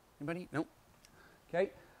 Anybody? Nope. Okay.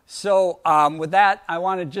 So with that, I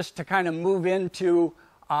wanted just to kind of move into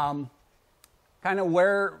kind of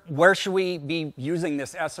where should we be using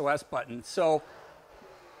this SOS button. So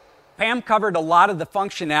Pam covered a lot of the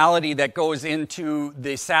functionality that goes into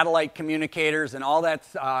the satellite communicators and all that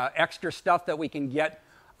extra stuff that we can get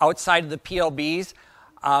outside of the PLBs.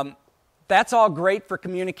 That's all great for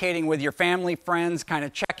communicating with your family, friends, kind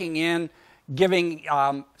of checking in, giving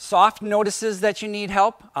soft notices that you need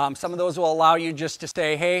help. Some of those will allow you just to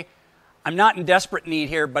say, hey, I'm not in desperate need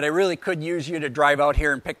here, but I really could use you to drive out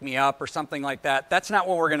here and pick me up or something like that. That's not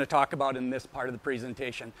what we're going to talk about in this part of the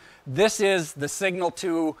presentation. This is the signal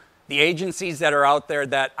to the agencies that are out there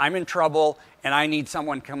that I'm in trouble and I need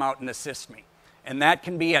someone to come out and assist me. And that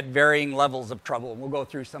can be at varying levels of trouble. We'll go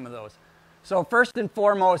through some of those. So first and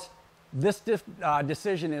foremost, this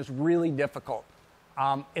decision is really difficult.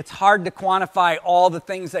 It's hard to quantify all the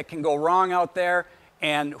things that can go wrong out there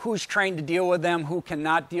and who's trained to deal with them, who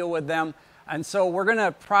cannot deal with them. And so we're going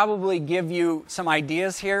to probably give you some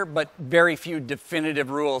ideas here, but very few definitive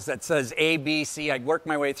rules that says A, B, C. I'd work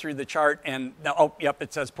my way through the chart and, oh, yep,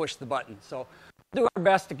 it says push the button. So we'll do our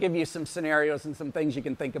best to give you some scenarios and some things you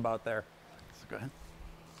can think about there. So go ahead.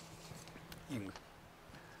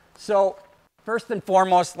 So first and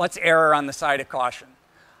foremost, let's err on the side of caution.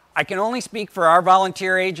 I can only speak for our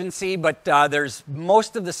volunteer agency, but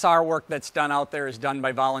most of the SAR work that's done out there is done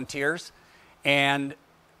by volunteers. And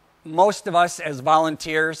most of us as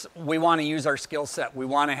volunteers, we want to use our skill set. We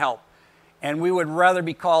want to help. And we would rather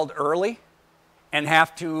be called early and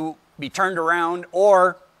have to be turned around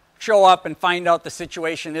or show up and find out the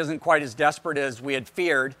situation isn't quite as desperate as we had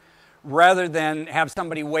feared, rather than have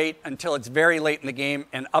somebody wait until it's very late in the game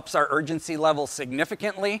and ups our urgency level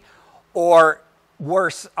significantly, or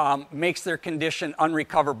worse, makes their condition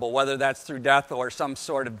unrecoverable, whether that's through death or some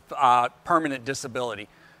sort of permanent disability.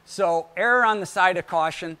 So err on the side of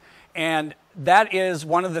caution, and that is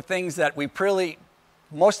one of the things that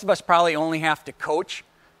most of us probably only have to coach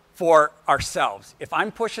for ourselves. If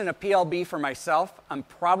I'm pushing a PLB for myself, I'm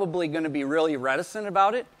probably going to be really reticent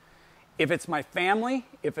about it. If it's my family,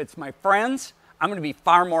 if it's my friends, I'm going to be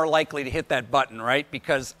far more likely to hit that button, right?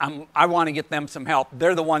 Because I want to get them some help.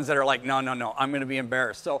 They're the ones that are like, no, I'm going to be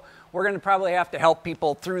embarrassed. So we're going to probably have to help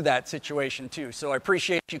people through that situation too. So I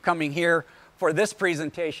appreciate you coming here for this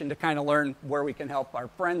presentation to kind of learn where we can help our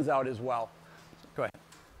friends out as well. Go ahead.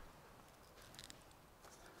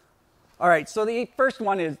 All right, so the first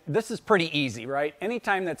one is, this is pretty easy, right?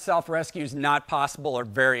 Anytime that self-rescue is not possible or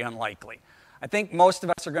very unlikely. I think most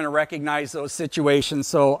of us are going to recognize those situations,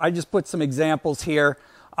 so I just put some examples here.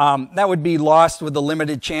 That would be lost with a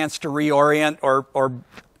limited chance to reorient or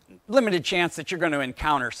limited chance that you're going to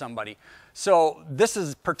encounter somebody. So this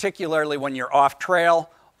is particularly when you're off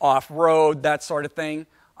trail, off road, that sort of thing.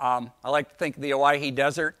 I like to think of the Owyhee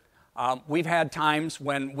Desert. We've had times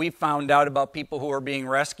when we found out about people who were being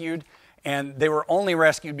rescued, and they were only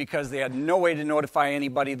rescued because they had no way to notify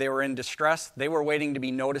anybody they were in distress. They were waiting to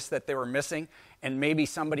be noticed that they were missing, and maybe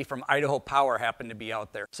somebody from Idaho Power happened to be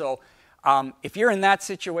out there. So if you're in that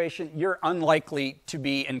situation, you're unlikely to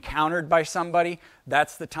be encountered by somebody.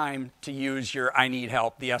 That's the time to use your I need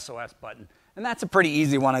help, the SOS button. And that's a pretty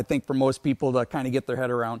easy one, I think, for most people to kind of get their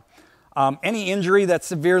head around. Any injury that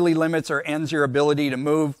severely limits or ends your ability to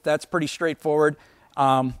move, that's pretty straightforward.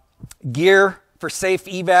 Gear for safe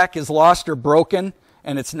evac is lost or broken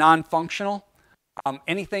and it's non-functional.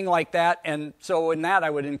 Anything like that. And so in that I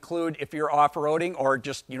would include if you're off-roading or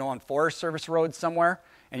just, on Forest Service roads somewhere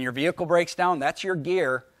and your vehicle breaks down, that's your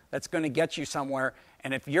gear that's going to get you somewhere.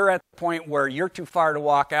 And if you're at the point where you're too far to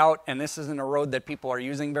walk out and this isn't a road that people are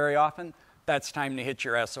using very often, that's time to hit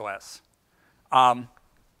your SOS. And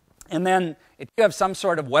then if you have some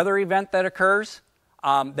sort of weather event that occurs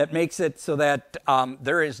that makes it so that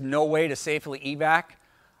there is no way to safely evac,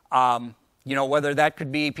 whether that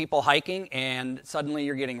could be people hiking and suddenly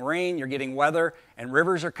you're getting rain, you're getting weather, and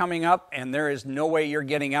rivers are coming up and there is no way you're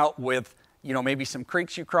getting out with, maybe some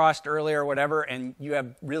creeks you crossed earlier or whatever, and you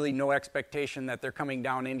have really no expectation that they're coming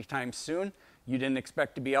down anytime soon. You didn't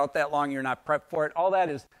expect to be out that long, you're not prepped for it. All that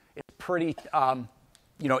is pretty,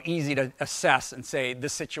 easy to assess and say,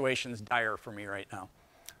 this situation is dire for me right now.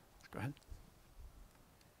 Go ahead.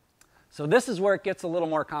 So this is where it gets a little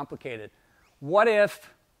more complicated. What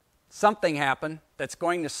if something happened that's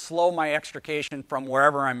going to slow my extrication from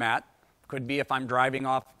wherever I'm at? Could be if I'm driving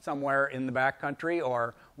off somewhere in the backcountry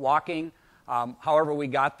or walking, however we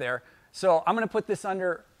got there. So I'm going to put this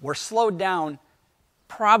under, we're slowed down,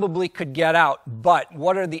 probably could get out, but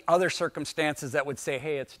what are the other circumstances that would say,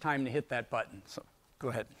 hey, it's time to hit that button? So go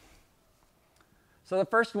ahead. So the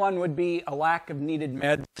first one would be a lack of needed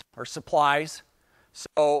meds or supplies.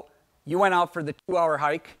 So you went out for the 2-hour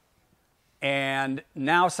hike, and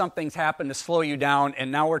now something's happened to slow you down,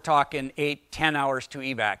 and now we're talking 8-10 hours to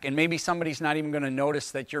evac. And maybe somebody's not even going to notice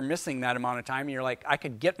that you're missing that amount of time, and you're like, I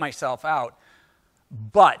could get myself out,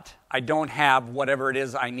 but I don't have whatever it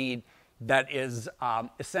is I need that is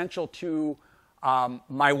essential to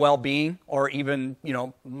my well-being or even,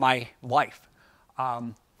 my life.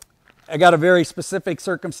 I got a very specific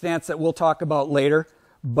circumstance that we'll talk about later,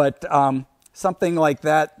 but something like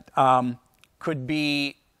that could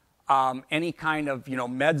be any kind of,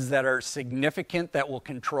 meds that are significant that will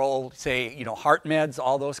control, say, heart meds,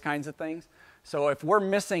 all those kinds of things. So if we're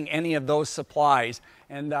missing any of those supplies,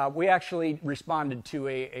 and we actually responded to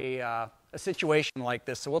a situation like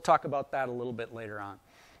this, so we'll talk about that a little bit later on.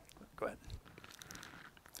 Go ahead.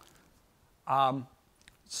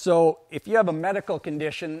 So if you have a medical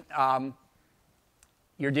condition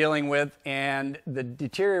you're dealing with and the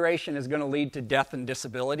deterioration is going to lead to death and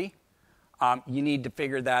disability, you need to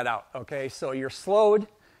figure that out, okay? So you're slowed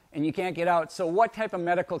and you can't get out. So what type of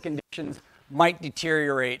medical conditions might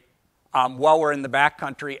deteriorate while we're in the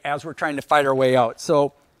backcountry as we're trying to fight our way out?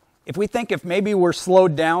 So if we think if maybe we're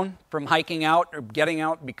slowed down from hiking out or getting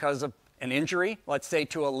out because of an injury, let's say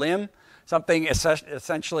to a limb, something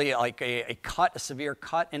essentially like a cut, a severe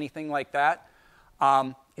cut, anything like that.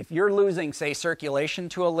 If you're losing, say, circulation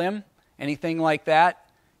to a limb, anything like that,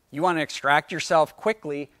 you want to extract yourself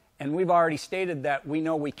quickly, and we've already stated that we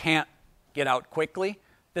know we can't get out quickly.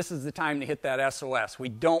 This is the time to hit that SOS. We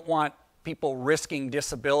don't want people risking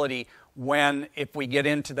disability when, if we get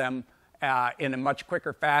into them in a much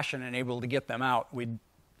quicker fashion and able to get them out, we'd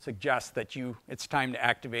suggest that it's time to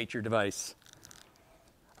activate your device.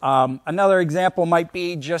 Another example might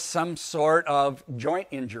be just some sort of joint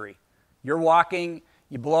injury. You're walking,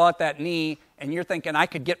 you blow out that knee, and you're thinking, I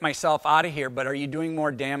could get myself out of here, but are you doing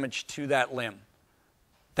more damage to that limb?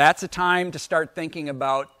 That's a time to start thinking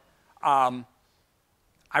about, I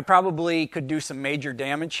probably could do some major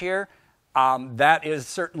damage here. That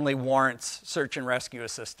certainly warrants search and rescue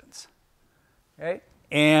assistance. Okay?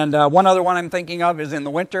 And one other one I'm thinking of is in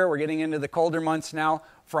the winter. We're getting into the colder months now.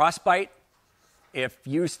 Frostbite. If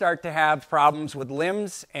you start to have problems with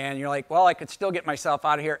limbs and you're like, well, I could still get myself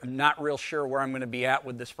out of here, I'm not real sure where I'm going to be at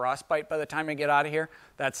with this frostbite by the time I get out of here,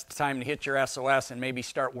 that's the time to hit your SOS and maybe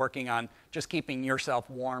start working on just keeping yourself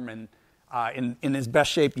warm and in as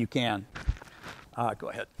best shape you can. Go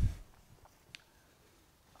ahead.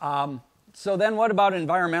 So then what about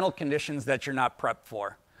environmental conditions that you're not prepped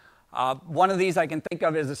for? One of these I can think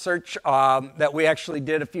of is a search that we actually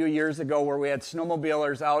did a few years ago where we had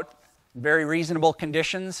snowmobilers out, very reasonable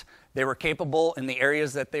conditions. They were capable in the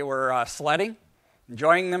areas that they were sledding,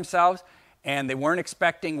 enjoying themselves, and they weren't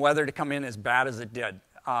expecting weather to come in as bad as it did.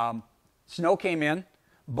 Snow came in,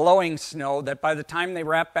 blowing snow, that by the time they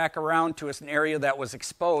wrapped back around to an area that was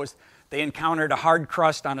exposed, they encountered a hard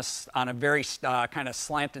crust on a very kind of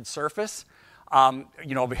slanted surface, of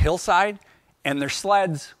a hillside, and their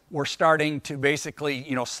sleds were starting to basically,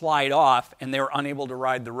 slide off, and they were unable to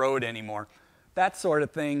ride the road anymore. That sort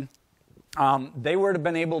of thing. They would have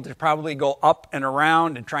been able to probably go up and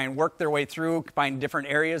around and try and work their way through, find different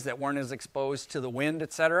areas that weren't as exposed to the wind,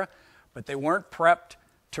 etc. But they weren't prepped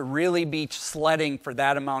to really be sledding for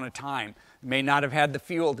that amount of time. may not have had the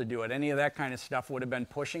fuel to do it. Any of that kind of stuff would have been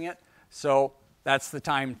pushing it. So that's the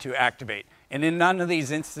time to activate. And in none of these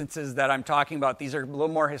instances that I'm talking about, these are a little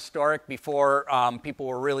more historic before people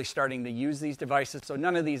were really starting to use these devices. So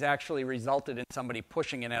none of these actually resulted in somebody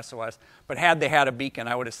pushing an SOS. But had they had a beacon,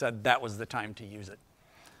 I would have said that was the time to use it.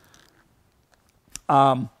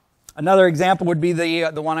 Another example would be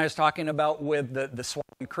the one I was talking about with the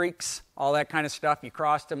swollen creeks, all that kind of stuff. You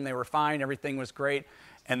crossed them, they were fine, everything was great.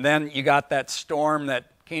 And then you got that storm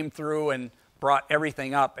that came through and brought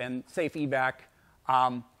everything up. And safe evac,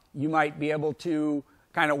 you might be able to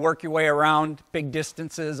kind of work your way around big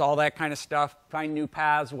distances, all that kind of stuff, find new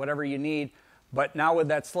paths, whatever you need. But now with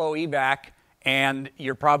that slow evac, and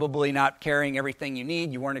you're probably not carrying everything you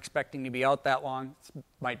need, you weren't expecting to be out that long, it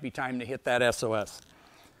might be time to hit that SOS.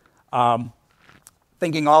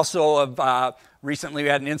 Thinking also of recently we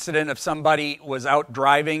had an incident of somebody was out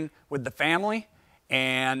driving with the family,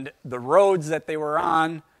 and the roads that they were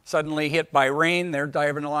on suddenly hit by rain. They're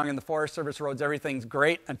driving along in the Forest Service roads. Everything's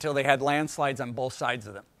great until they had landslides on both sides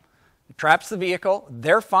of them. It traps the vehicle.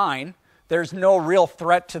 They're fine. There's no real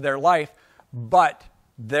threat to their life, but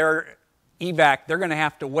their evac, they're going to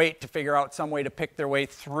have to wait to figure out some way to pick their way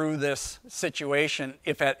through this situation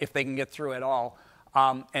if they can get through at all.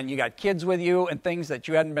 And you got kids with you and things that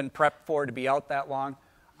you hadn't been prepped for to be out that long.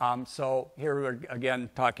 So here we're again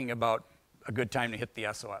talking about a good time to hit the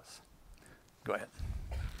SOS. Go ahead.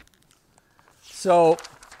 So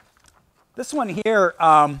this one here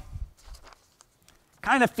kind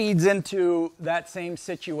of feeds into that same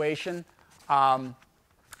situation,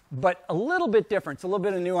 but a little bit different. It's a little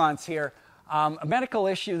bit of nuance here. A medical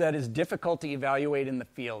issue that is difficult to evaluate in the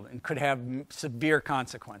field and could have severe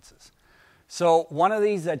consequences. So one of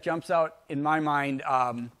these that jumps out in my mind,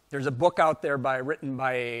 there's a book out there written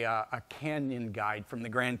by a canyon guide from the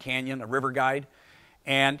Grand Canyon, a river guide.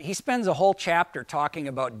 And he spends a whole chapter talking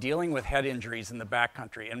about dealing with head injuries in the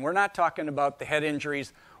backcountry. And we're not talking about the head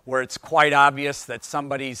injuries where it's quite obvious that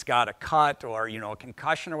somebody's got a cut or, a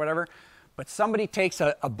concussion or whatever. But somebody takes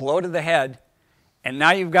a blow to the head, and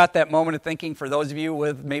now you've got that moment of thinking, for those of you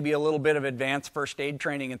with maybe a little bit of advanced first aid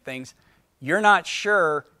training and things, you're not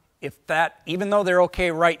sure if that, even though they're okay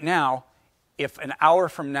right now, if an hour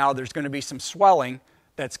from now there's going to be some swelling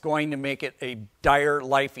that's going to make it a dire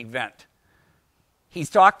life event. He's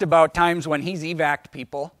talked about times when he's evac'd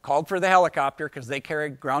people, called for the helicopter because they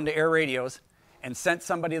carried ground-to-air radios, and sent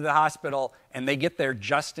somebody to the hospital, and they get there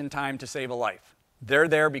just in time to save a life. They're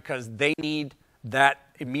there because they need that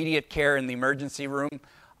immediate care in the emergency room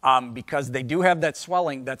because they do have that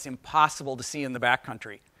swelling that's impossible to see in the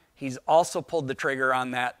backcountry. He's also pulled the trigger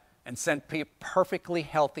on that and sent perfectly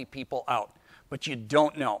healthy people out, but you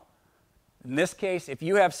don't know. In this case, if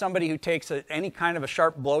you have somebody who takes any kind of a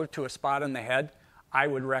sharp blow to a spot on the head, I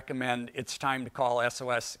would recommend it's time to call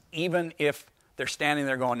SOS, even if they're standing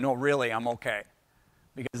there going, no, really, I'm okay.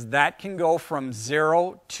 Because that can go from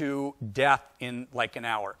 0 to death in like an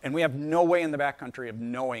hour. And we have no way in the backcountry of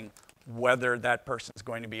knowing whether that person's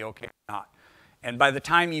going to be okay or not. And by the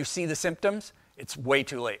time you see the symptoms, it's way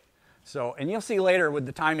too late. So, and you'll see later with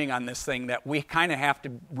the timing on this thing that we kind of have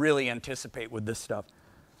to really anticipate with this stuff.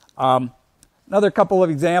 Another couple of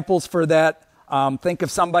examples for that. Think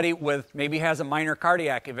of somebody with maybe has a minor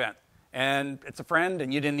cardiac event, and it's a friend,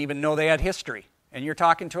 and you didn't even know they had history. And you're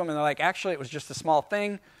talking to them, and they're like, actually, it was just a small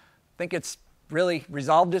thing. I think it's really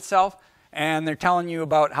resolved itself. And they're telling you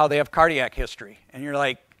about how they have cardiac history. And you're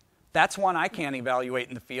like, that's one I can't evaluate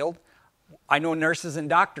in the field. I know nurses and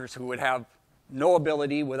doctors who would have no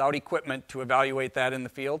ability without equipment to evaluate that in the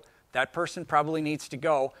field. That person probably needs to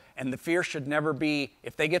go. And the fear should never be,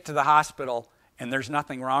 if they get to the hospital and there's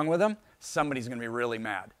nothing wrong with them, somebody's going to be really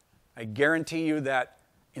mad. I guarantee you that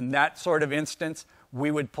in that sort of instance, we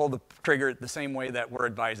would pull the trigger the same way that we're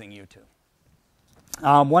advising you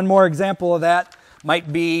to. One more example of that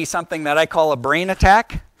might be something that I call a brain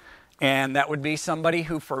attack. And that would be somebody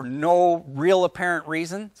who, for no real apparent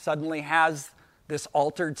reason, suddenly has this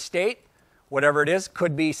altered state. Whatever it is,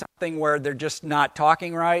 could be something where they're just not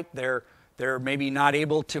talking right. They're maybe not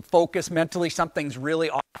able to focus mentally. Something's really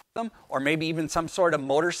off them. Or maybe even some sort of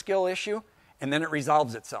motor skill issue. And then it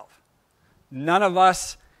resolves itself. None of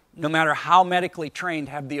us, no matter how medically trained,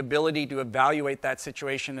 have the ability to evaluate that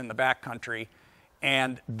situation in the backcountry.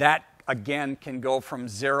 And that, again, can go from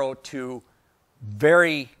 0 to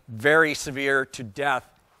very, very severe to death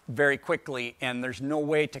very quickly. And there's no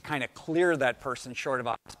way to kind of clear that person short of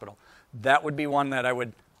a hospital. That would be one that I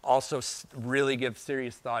would also really give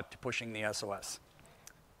serious thought to pushing the SOS.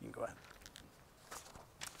 You can go ahead.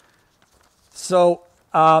 So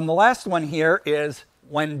the last one here is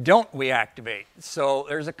When don't we activate? So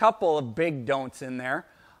there's a couple of big don'ts in there.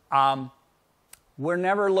 We're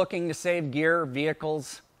never looking to save gear,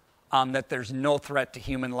 vehicles, that there's no threat to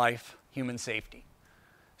human life, human safety.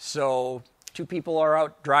 So 2 people are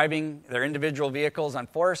out driving their individual vehicles on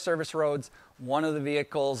Forest Service roads. One of the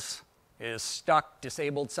vehicles is stuck,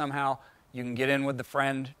 disabled somehow. You can get in with the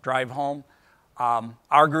friend, drive home.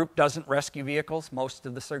 Our group doesn't rescue vehicles. Most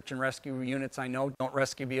of the search and rescue units I know don't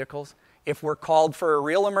rescue vehicles. If we're called for a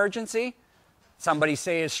real emergency, somebody,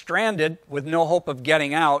 say, is stranded with no hope of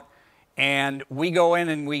getting out, and we go in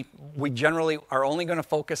and we generally are only going to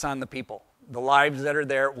focus on the people. The lives that are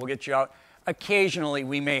there will get you out. Occasionally,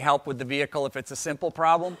 we may help with the vehicle if it's a simple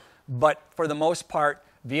problem, but for the most part,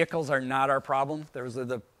 vehicles are not our problem. Those are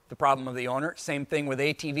the problem of the owner. Same thing with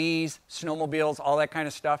ATVs, snowmobiles, all that kind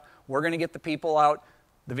of stuff. We're going to get the people out.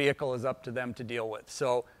 The vehicle is up to them to deal with.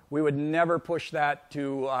 So we would never push that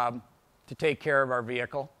to take care of our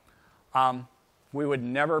vehicle. We would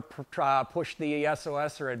never push the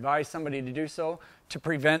SOS or advise somebody to do so to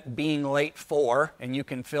prevent being late for, and you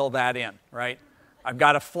can fill that in, right? I've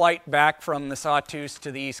got a flight back from the Sawtooth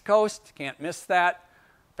to the East Coast. Can't miss that.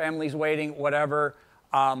 Family's waiting, whatever.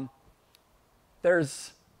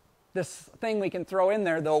 There's this thing we can throw in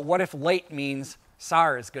there, though. What if late means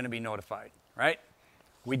SAR is going to be notified, right?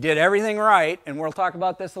 We did everything right, and we'll talk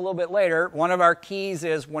about this a little bit later. One of our keys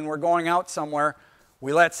is when we're going out somewhere,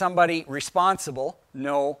 we let somebody responsible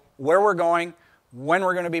know where we're going, when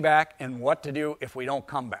we're going to be back, and what to do if we don't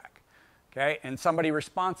come back. Okay? And somebody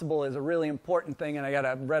responsible is a really important thing, and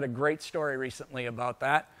I read a great story recently about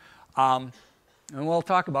that. And we'll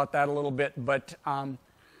talk about that a little bit. But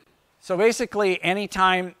so basically,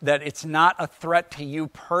 anytime that it's not a threat to you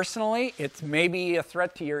personally, it's maybe a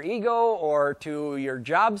threat to your ego or to your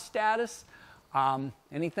job status,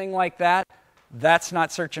 anything like that, that's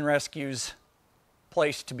not search and rescue's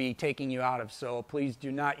place to be taking you out of. So please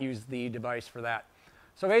do not use the device for that.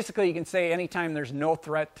 So basically, you can say anytime there's no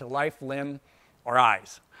threat to life, limb, or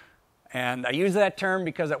eyes. And I use that term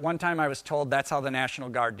because at one time I was told that's how the National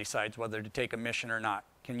Guard decides whether to take a mission or not.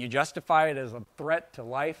 Can you justify it as a threat to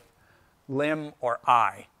life, limb, or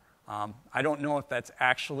eye? I don't know if that's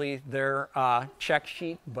actually their check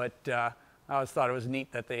sheet, but I always thought it was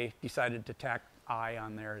neat that they decided to tack eye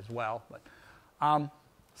on there as well. But,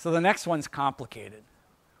 so the next one's complicated.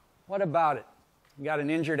 What about it? You got an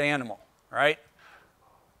injured animal, right?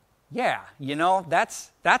 Yeah, you know,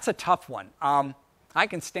 that's a tough one. I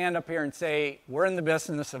can stand up here and say we're in the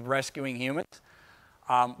business of rescuing humans.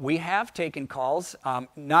 We have taken calls.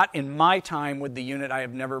 Not in my time with the unit. I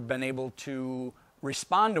have never been able to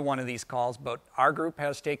respond to one of these calls, but our group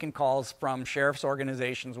has taken calls from sheriff's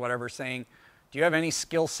organizations, whatever, saying, do you have any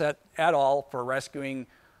skill set at all for rescuing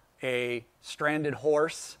a stranded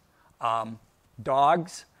horse,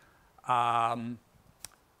 dogs,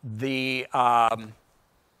 the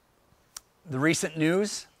recent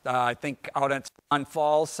news, I think out at Swan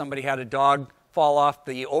Falls, somebody had a dog fall off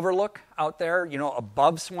the overlook out there, you know,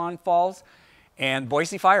 above Swan Falls, and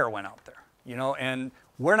Boise Fire went out there, you know, and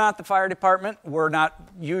we're not the fire department. We're not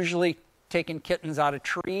usually taking kittens out of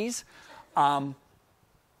trees.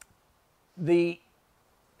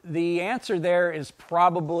 The answer there is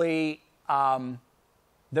probably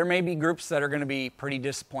there may be groups that are going to be pretty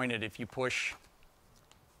disappointed if you push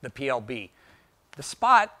the PLB. The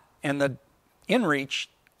spot and the inReach,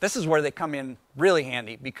 this is where they come in really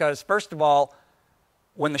handy because, first of all,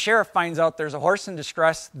 when the sheriff finds out there's a horse in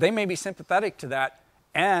distress, they may be sympathetic to that.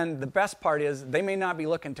 And the best part is they may not be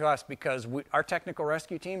looking to us because our technical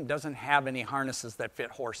rescue team doesn't have any harnesses that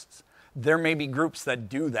fit horses. There may be groups that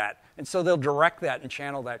do that. And so they'll direct that and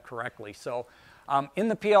channel that correctly. So in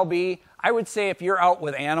the PLB, I would say if you're out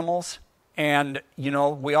with animals and, you know,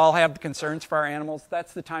 we all have concerns for our animals,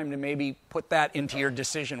 that's the time to maybe put that into your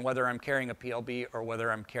decision whether I'm carrying a PLB or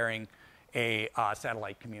whether I'm carrying a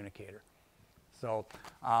satellite communicator. So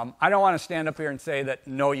I don't want to stand up here and say that,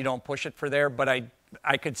 no, you don't push it for there, but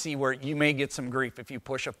I could see where you may get some grief if you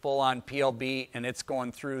push a full-on PLB and it's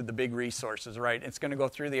going through the big resources, right? It's going to go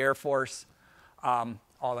through the Air Force,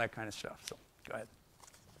 all that kind of stuff. So go ahead.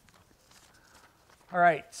 All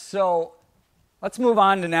right, so let's move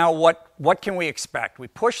on to now what can we expect? We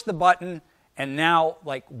push the button, and now,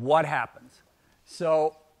 like, what happens?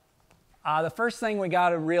 So the first thing we got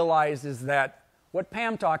to realize is that what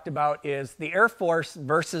Pam talked about is the Air Force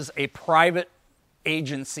versus a private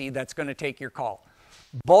agency that's going to take your call.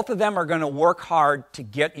 Both of them are going to work hard to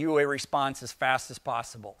get you a response as fast as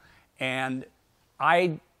possible. And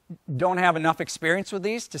I don't have enough experience with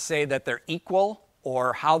these to say that they're equal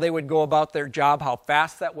or how they would go about their job, how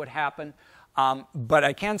fast that would happen. But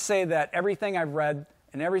I can say that everything I've read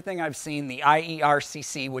and everything I've seen, the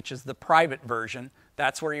IERCC, which is the private version,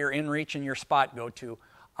 that's where your inReach and your spot go to.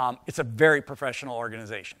 It's a very professional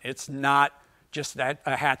organization. It's not just a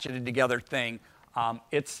hatcheted together thing.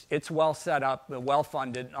 It's well set up, well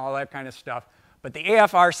funded, all that kind of stuff. But the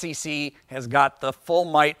AFRCC has got the full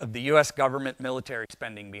might of the U.S. government military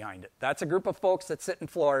spending behind it. That's a group of folks that sit in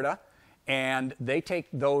Florida, and they take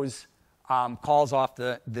those calls off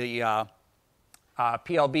the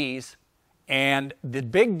PLBs. And the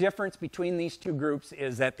big difference between these two groups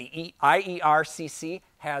is that the IERCC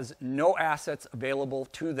has no assets available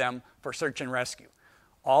to them for search and rescue.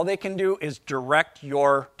 All they can do is direct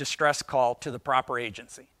your distress call to the proper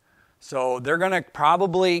agency. So they're going to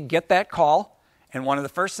probably get that call, and one of the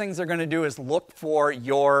first things they're going to do is look for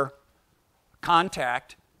your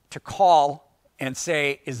contact to call and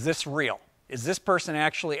say, is this real? Is this person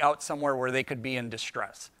actually out somewhere where they could be in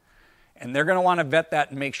distress? And they're going to want to vet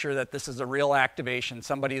that and make sure that this is a real activation,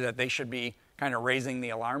 somebody that they should be kind of raising the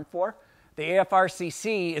alarm for. The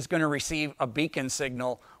AFRCC is going to receive a beacon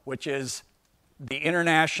signal, which is the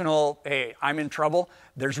international, hey, I'm in trouble.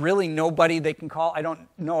 There's really nobody they can call. I don't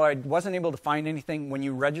know. I wasn't able to find anything. When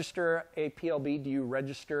you register a PLB, do you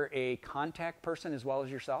register a contact person as well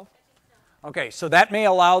as yourself? Okay, so that may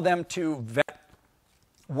allow them to vet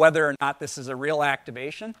whether or not this is a real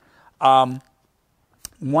activation.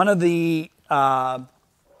 One of the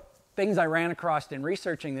things I ran across in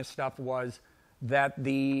researching this stuff was that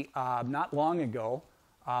not long ago,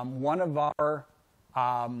 one of our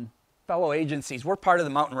fellow agencies, we're part of the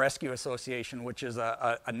Mountain Rescue Association, which is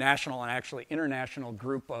a national and actually international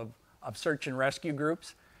group of search and rescue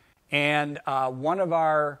groups. And one of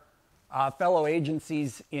our fellow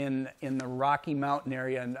agencies in the Rocky Mountain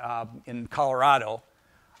area in Colorado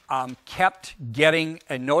kept getting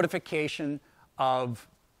a notification of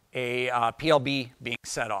a PLB being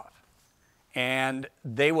set off. And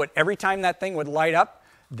they would, every time that thing would light up,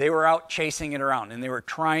 they were out chasing it around, and they were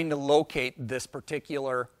trying to locate this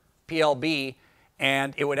particular PLB,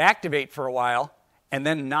 and it would activate for a while and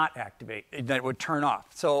then not activate. It would turn off.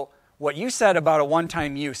 So what you said about a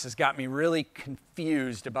one-time use has got me really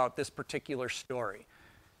confused about this particular story.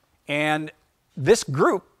 And this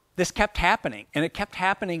group, this kept happening, and it kept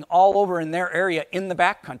happening all over in their area in the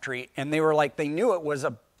backcountry, and they were like, they knew it was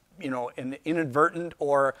an inadvertent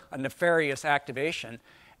or a nefarious activation,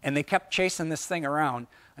 and they kept chasing this thing around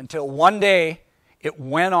until one day it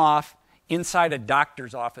went off inside a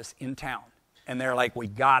doctor's office in town. And they're like, we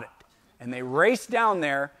got it. And they raced down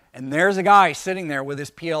there, and there's a guy sitting there with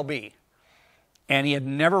his PLB, and he had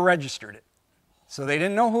never registered it. So they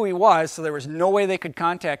didn't know who he was, so there was no way they could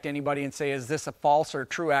contact anybody and say, is this a false or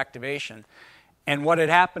true activation? And what had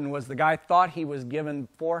happened was the guy thought he was given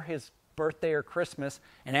for his birthday or Christmas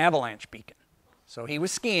an avalanche beacon. So he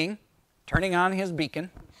was skiing, turning on his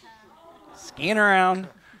beacon, skiing around,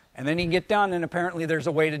 and then he'd get down, and apparently there's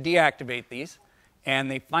a way to deactivate these.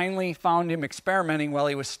 And they finally found him experimenting while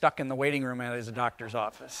he was stuck in the waiting room at his doctor's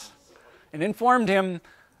office, and informed him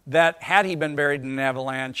that had he been buried in an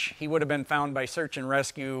avalanche, he would have been found by search and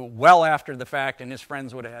rescue well after the fact, and his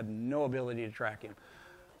friends would have had no ability to track him.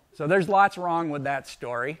 So there's lots wrong with that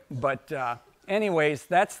story. But anyways,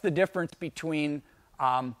 that's the difference between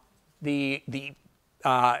the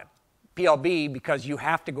PLB, because you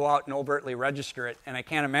have to go out and overtly register it, and I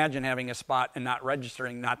can't imagine having a spot and not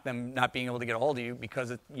registering, not being able to get a hold of you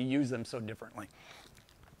because you use them so differently.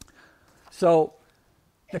 So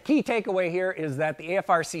the key takeaway here is that the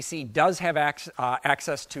AFRCC does have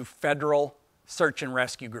access to federal search and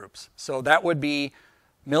rescue groups. So that would be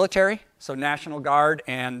military, so National Guard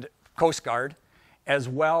and Coast Guard, as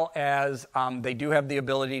well as they do have the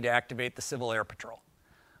ability to activate the Civil Air Patrol.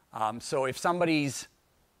 So if somebody's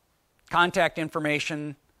contact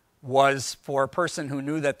information was for a person who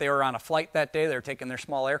knew that they were on a flight that day, they were taking their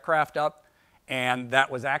small aircraft up, and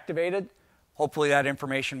that was activated, hopefully that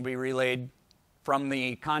information will be relayed from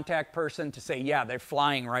the contact person to say, yeah, they're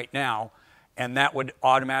flying right now, and that would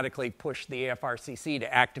automatically push the AFRCC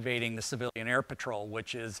to activating the Civilian Air Patrol,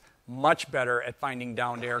 which is much better at finding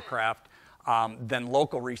downed aircraft than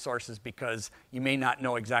local resources, because you may not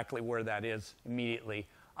know exactly where that is immediately.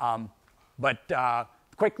 But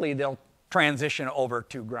quickly they'll transition over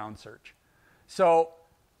to ground search. So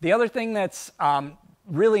the other thing that's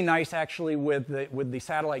really nice actually with the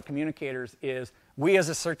satellite communicators is we as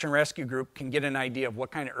a search and rescue group can get an idea of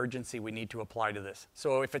what kind of urgency we need to apply to this.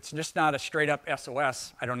 So if it's just not a straight up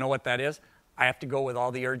SOS, I don't know what that is, I have to go with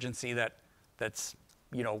all the urgency that's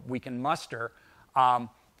we can muster and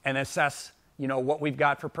assess you know, what we've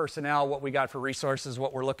got for personnel, what we got for resources,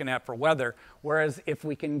 what we're looking at for weather. Whereas if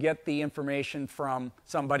we can get the information from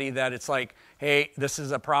somebody that it's like, hey, this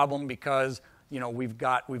is a problem because, you know, we've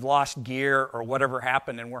lost gear or whatever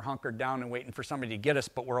happened and we're hunkered down and waiting for somebody to get us,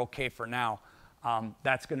 but we're okay for now.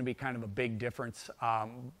 That's going to be kind of a big difference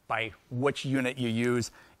by which unit you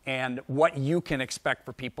use and what you can expect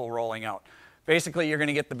for people rolling out. Basically, you're going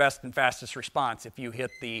to get the best and fastest response if you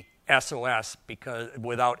hit the SOS because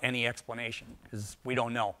without any explanation, because we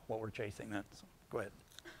don't know what we're chasing then. So go ahead.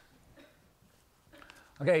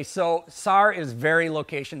 Okay, so SAR is very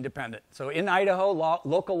location dependent. So in Idaho,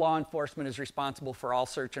 local law enforcement is responsible for all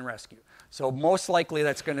search and rescue. So most likely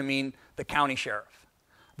that's going to mean the county sheriff.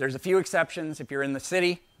 There's a few exceptions. If you're in the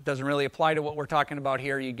city, it doesn't really apply to what we're talking about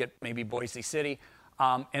here. You get maybe Boise City.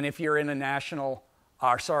 And if you're in a national,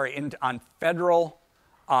 on federal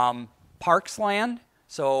parks land,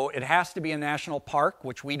 so it has to be a national park,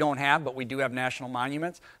 which we don't have, but we do have national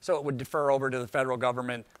monuments. So it would defer over to the federal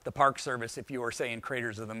government, the Park Service, if you were, say, in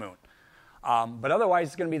Craters of the Moon. But otherwise,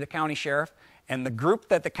 it's going to be the county sheriff. And the group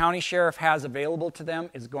that the county sheriff has available to them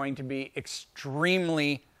is going to be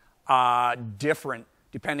extremely different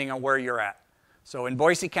depending on where you're at. So in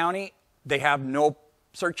Boise County, they have no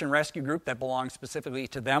search and rescue group that belongs specifically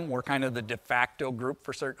to them. We're kind of the de facto group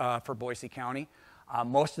for Boise County.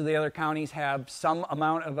 Most of the other counties have some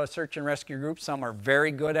amount of a search and rescue group. Some are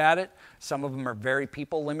very good at it. Some of them are very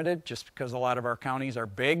people limited just because a lot of our counties are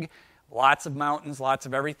big. Lots of mountains, lots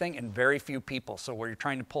of everything, and very few people. So where you're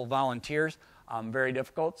trying to pull volunteers, very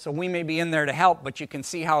difficult. So we may be in there to help, but you can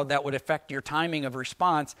see how that would affect your timing of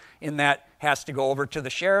response in that has to go over to the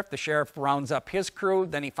sheriff. The sheriff rounds up his crew.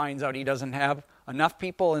 Then he finds out he doesn't have enough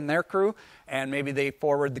people in their crew, and maybe they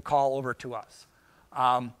forward the call over to us.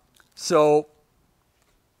 So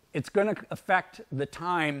it's going to affect the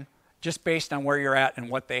time just based on where you're at and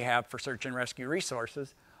what they have for search and rescue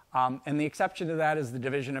resources. And the exception to that is the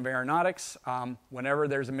Division of Aeronautics. Whenever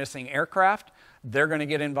there's a missing aircraft, they're going to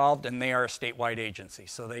get involved, and they are a statewide agency.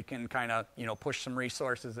 So they can kind of, you know, push some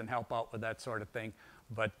resources and help out with that sort of thing.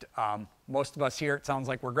 But most of us here, it sounds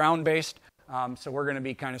like we're ground-based, so we're going to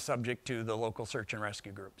be kind of subject to the local search and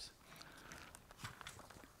rescue groups.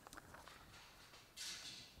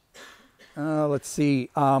 Let's see.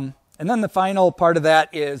 And then the final part of that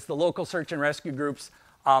is the local search and rescue groups.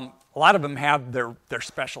 A lot of them have their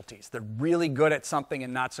specialties. They're really good at something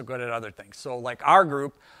and not so good at other things. So like our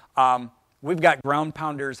group, we've got ground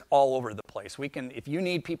pounders all over the place. We can, if you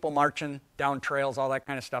need people marching down trails, all that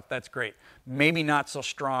kind of stuff, that's great. Maybe not so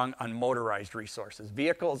strong on motorized resources.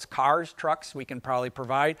 Vehicles, cars, trucks, we can probably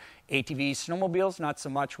provide. ATVs, snowmobiles, not so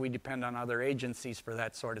much. We depend on other agencies for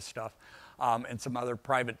that sort of stuff. And some other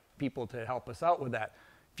private people to help us out with that.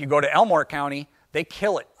 If you go to Elmore County, they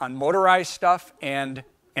kill it on motorized stuff and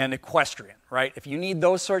equestrian, right? If you need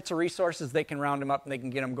those sorts of resources, they can round them up and they can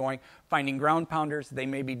get them going. Finding ground pounders, they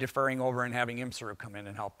may be deferring over and having IMSRU come in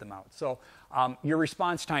and help them out. So your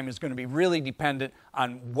response time is going to be really dependent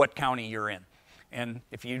on what county you're in. And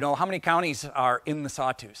if you know how many counties are in the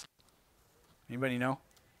Sawtooth, anybody know?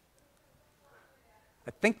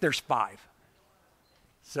 I think there's 5.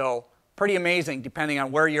 So pretty amazing, depending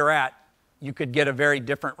on where you're at, you could get a very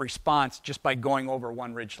different response just by going over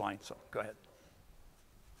one ridge line. So go ahead.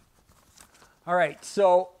 All right,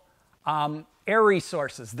 so air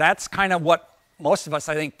resources, that's kind of what most of us,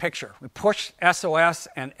 I think, picture. We push SOS,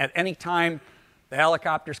 and at any time, the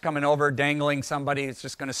helicopter's coming over, dangling somebody that's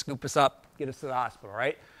just going to scoop us up, get us to the hospital,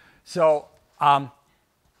 right? So not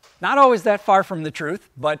always that far from the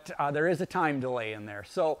truth, but there is a time delay in there.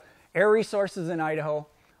 So air resources in Idaho,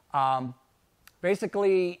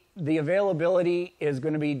 basically, the availability is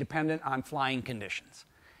going to be dependent on flying conditions.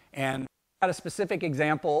 And I've got a specific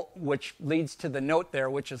example which leads to the note there,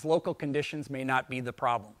 which is local conditions may not be the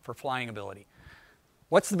problem for flying ability.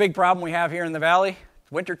 What's the big problem we have here in the valley?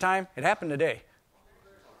 Wintertime, it happened today.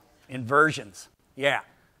 Inversions, yeah.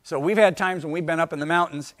 So we've had times when we've been up in the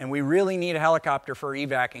mountains and we really need a helicopter for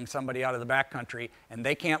evacuating somebody out of the backcountry, and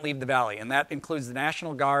they can't leave the valley. And that includes the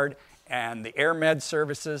National Guard and the Air Med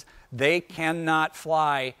services. They cannot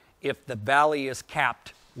fly if the valley is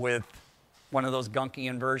capped with one of those gunky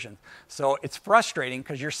inversions. So it's frustrating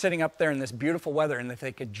because you're sitting up there in this beautiful weather, and if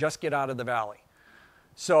they could just get out of the valley.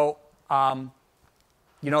 So,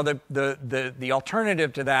 you know, the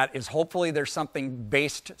alternative to that is hopefully there's something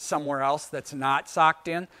based somewhere else that's not socked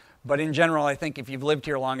in. But in general, I think if you've lived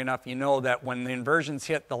here long enough, you know that when the inversions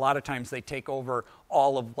hit, a lot of times they take over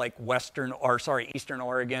all of like eastern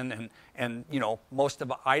Oregon and you know, most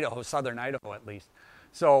of Idaho, southern Idaho at least.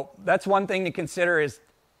 So that's one thing to consider is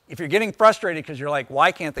if you're getting frustrated because you're like,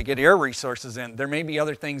 why can't they get air resources in? There may be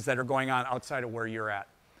other things that are going on outside of where you're at.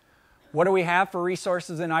 What do we have for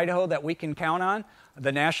resources in Idaho that we can count on?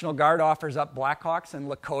 The National Guard offers up Blackhawks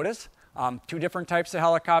and Locatas, 2 different types of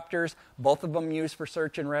helicopters, both of them used for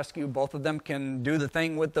search and rescue. Both of them can do the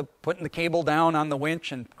thing with the putting the cable down on the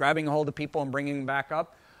winch and grabbing a hold of people and bringing them back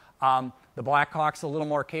up. The Blackhawk's a little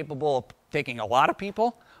more capable of taking a lot of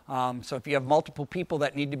people. So if you have multiple people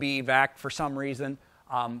that need to be evac'd for some reason,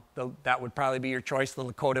 that would probably be your choice. The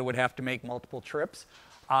Locator would have to make multiple trips.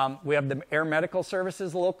 We have the air medical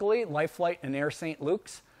services locally, Life Flight and Air St.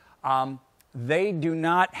 Luke's. They do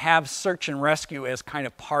not have search and rescue as kind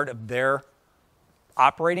of part of their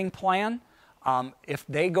operating plan. If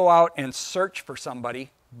they go out and search for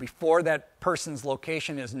somebody before that person's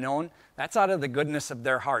location is known, that's out of the goodness of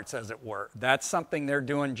their hearts, as it were. That's something they're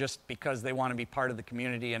doing just because they want to be part of the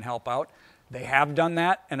community and help out. They have done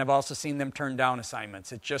that, and I've also seen them turn down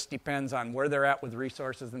assignments. It just depends on where they're at with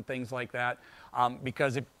resources and things like that.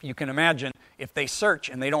 Because if you can imagine, if they search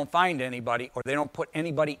and they don't find anybody or they don't put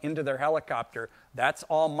anybody into their helicopter, that's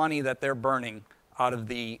all money that they're burning out of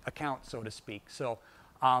the account, so to speak. So,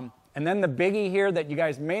 and then the biggie here that you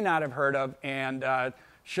guys may not have heard of and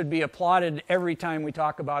should be applauded every time we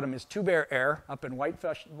talk about them is Two Bear Air up in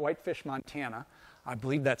Whitefish, Montana. I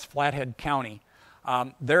believe that's Flathead County.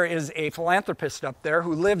 There is a philanthropist up there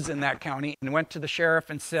who lives in that county and went to the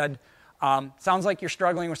sheriff and said, sounds like you're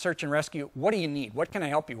struggling with search and rescue. What do you need? What can I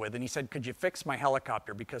help you with? And he said, could you fix my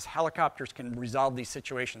helicopter? Because helicopters can resolve these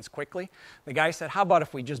situations quickly. The guy said, how about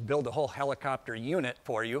if we just build a whole helicopter unit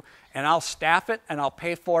for you, and I'll staff it and I'll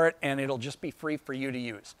pay for it, and it'll just be free for you to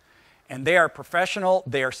use. And they are professional.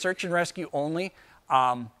 They are search and rescue only.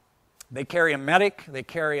 They carry a medic. They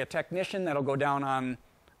carry a technician that'll go down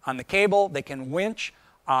on the cable. They can winch.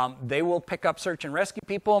 They will pick up search and rescue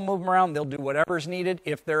people and move them around. They'll do whatever's needed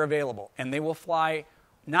if they're available. And they will fly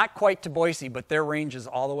not quite to Boise, but their range is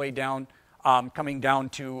all the way down, coming down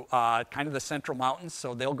to kind of the central mountains.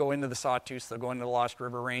 So they'll go into the Sawtooth. They'll go into the Lost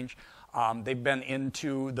River Range. They've been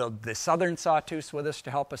into the southern Sawtooth with us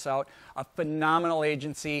to help us out. A phenomenal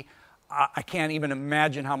agency. I can't even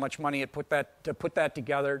imagine how much money it put that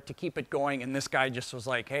together to keep it going. And this guy just was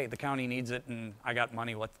like, hey, the county needs it, and I got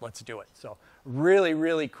money. Let's do it. So really,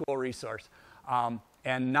 really cool resource,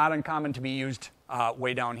 and not uncommon to be used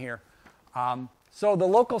way down here. So the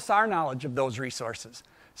local SAR knowledge of those resources.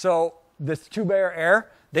 So this Two Bear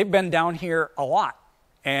Air, they've been down here a lot.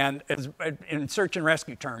 And in search and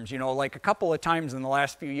rescue terms, you know, like a couple of times in the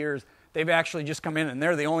last few years, they've actually just come in, and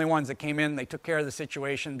they're the only ones that came in. They took care of the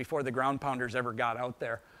situation before the ground pounders ever got out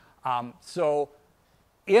there. So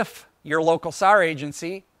if your local SAR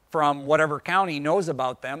agency from whatever county knows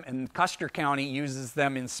about them, and Custer County uses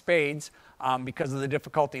them in spades because of the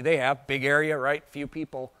difficulty they have, big area, right, few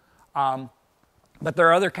people. But there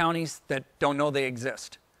are other counties that don't know they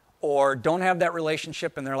exist or don't have that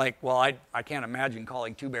relationship, and they're like, well, I can't imagine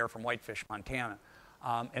calling Two Bear from Whitefish, Montana.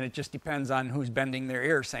 And it just depends on who's bending their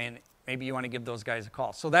ear saying, maybe you want to give those guys a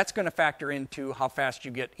call. So that's going to factor into how fast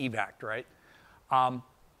you get evac'd, right?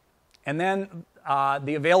 And then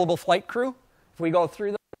the available flight crew. If we go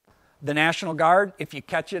through the National Guard, if you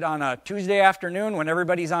catch it on a Tuesday afternoon when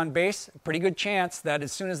everybody's on base, pretty good chance that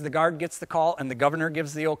as soon as the Guard gets the call and the governor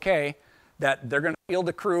gives the okay, that they're going to field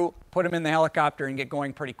the crew, put them in the helicopter, and get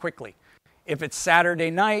going pretty quickly. If it's Saturday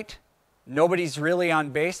night, nobody's really on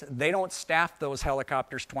base, they don't staff those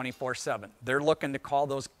helicopters 24/7. They're looking to call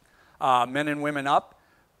those men and women up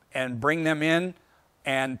and bring them in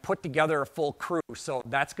and put together a full crew. So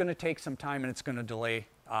that's going to take some time, and it's going to delay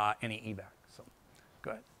any evac. So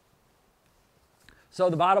go ahead. So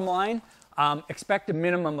the bottom line, expect a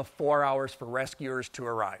minimum of 4 hours for rescuers to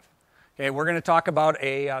arrive. Okay, we're going to talk about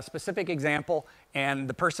a specific example, and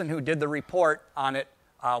the person who did the report on it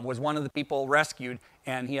was one of the people rescued,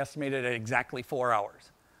 and he estimated at exactly 4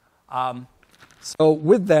 hours. So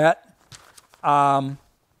with that,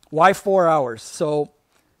 why 4 hours? So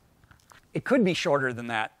it could be shorter than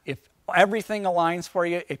that. If everything aligns for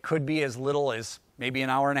you, it could be as little as maybe an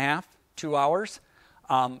hour and a half, 2 hours.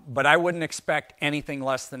 But I wouldn't expect anything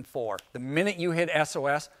less than 4. The minute you hit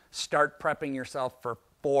SOS, start prepping yourself for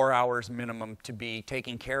 4 hours minimum to be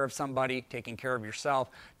taking care of somebody, taking care of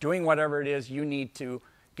yourself, doing whatever it is you need to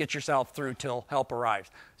get yourself through till help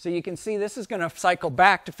arrives. So you can see this is going to cycle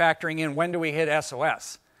back to factoring in when do we hit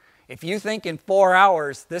SOS. If you think in 4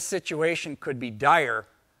 hours this situation could be dire,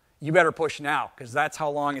 you better push now, because that's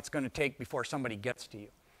how long it's going to take before somebody gets to you.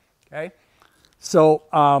 Okay? So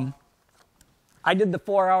I did the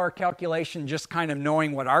 4 hour calculation just kind of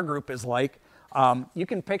knowing what our group is like. You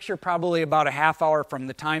can picture probably about a half hour from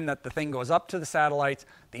the time that the thing goes up to the satellites,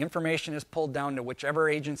 the information is pulled down to whichever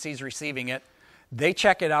agency is receiving it. They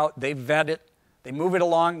check it out, they vet it, they move it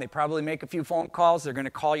along, they probably make a few phone calls. They're going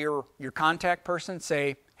to call your contact person,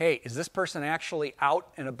 say, hey, is this person actually out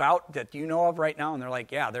and about that you know of right now? And they're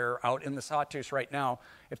like, yeah, they're out in the sawtooth right now.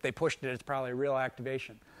 If they pushed it, it's probably a real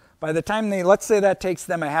activation. By the time let's say that takes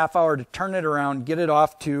them a half hour to turn it around, get it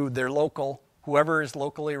off to their local, whoever is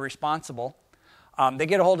locally responsible. They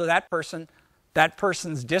get a hold of that person. That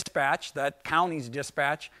person's dispatch, that county's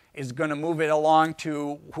dispatch, is going to move it along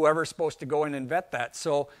to whoever's supposed to go in and vet that.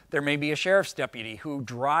 So there may be a sheriff's deputy who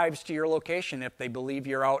drives to your location if they believe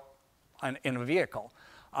you're out in a vehicle.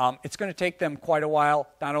 It's going to take them quite a while,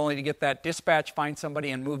 not only to get that dispatch, find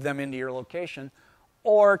somebody and move them into your location,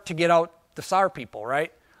 or to get out the SAR people,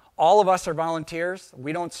 right? All of us are volunteers.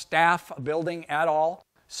 We don't staff a building at all.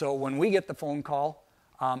 So when we get the phone call,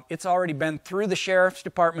 it's already been through the sheriff's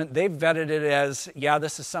department. They've vetted it as, yeah,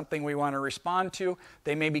 this is something we want to respond to.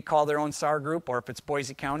 They maybe call their own SAR group, or if it's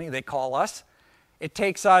Boise County, they call us. It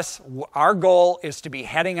takes us, our goal is to be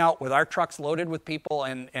heading out with our trucks loaded with people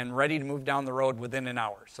and ready to move down the road within an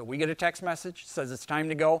hour. So we get a text message, says it's time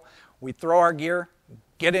to go. We throw our gear,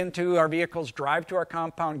 get into our vehicles, drive to our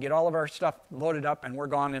compound, get all of our stuff loaded up, and we're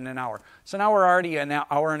gone in an hour. So now we're already an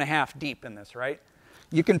hour and a half deep in this, right?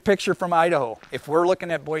 You can picture from Idaho. If we're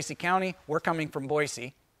looking at Boise County, we're coming from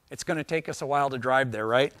Boise. It's going to take us a while to drive there,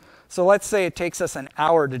 right? So let's say it takes us an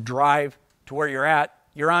hour to drive to where you're at.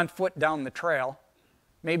 You're on foot down the trail.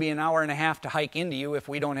 Maybe an hour and a half to hike into you if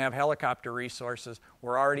we don't have helicopter resources.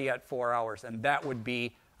 We're already at 4 hours. And that would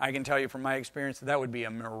be, I can tell you from my experience, that would be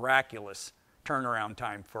a miraculous turnaround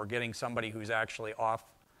time for getting somebody who's actually off,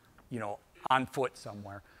 on foot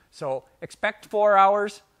somewhere. So expect 4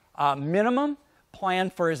 hours minimum. Plan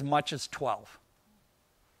for as much as 12.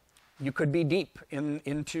 You could be deep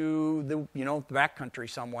into the backcountry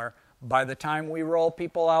somewhere. By the time we roll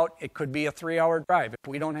people out, it could be a 3-hour drive. If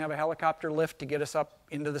we don't have a helicopter lift to get us up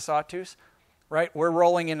into the sawtooth, right? We're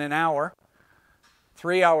rolling in an hour,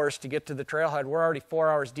 3 hours to get to the trailhead. We're already 4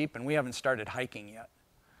 hours deep and we haven't started hiking yet.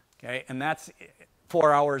 Okay, and that's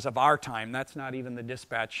 4 hours of our time. That's not even the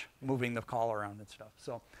dispatch moving the call around and stuff.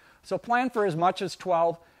 So plan for as much as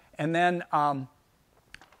 12, and then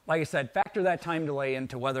like I said, factor that time delay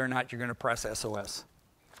into whether or not you're going to press SOS.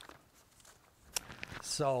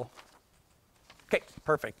 So, okay,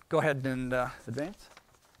 perfect. Go ahead and advance.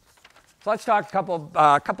 So let's talk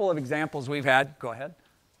a couple of examples we've had. Go ahead.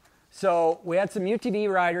 So we had some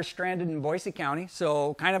UTV riders stranded in Boise County,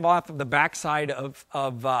 so kind of off of the backside of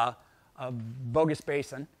Bogus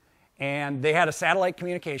Basin, and they had a satellite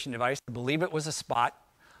communication device. I believe it was a Spot.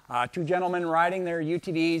 Two gentlemen riding their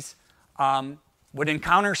UTVs would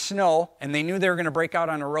encounter snow, and they knew they were going to break out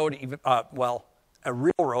on a road, a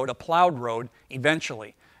real road, a plowed road,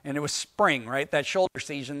 eventually. And it was spring, right? That shoulder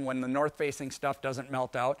season when the north-facing stuff doesn't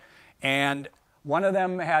melt out. And one of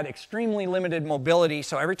them had extremely limited mobility,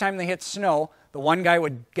 so every time they hit snow, the one guy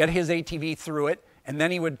would get his ATV through it, and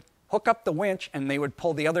then he would hook up the winch, and they would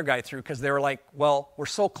pull the other guy through because they were like, well, we're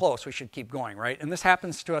so close, we should keep going, right? And this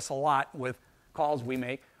happens to us a lot with calls we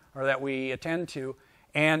make or that we attend to.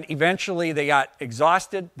 And eventually they got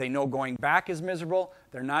exhausted. They know going back is miserable.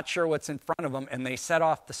 They're not sure what's in front of them, and they set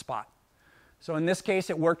off the Spot. So in this case,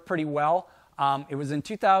 it worked pretty well. It was in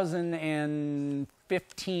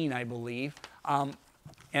 2015, I believe. And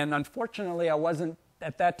unfortunately, I wasn't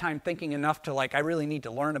at that time thinking enough to I really need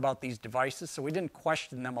to learn about these devices. So we didn't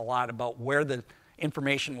question them a lot about where the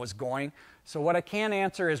information was going. So what I can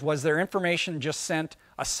answer is, was their information just sent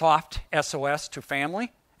a soft SOS to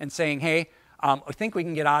family and saying, hey, I think we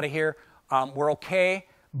can get out of here. We're okay,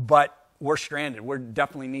 but we're stranded. We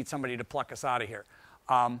definitely need somebody to pluck us out of here.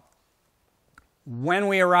 When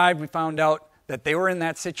we arrived, we found out that they were in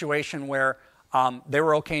that situation where they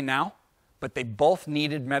were okay now, but they both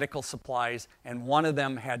needed medical supplies, and one of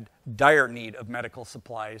them had dire need of medical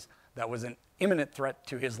supplies that was an imminent threat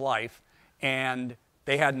to his life, and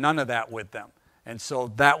they had none of that with them. And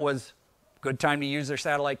so that was good time to use their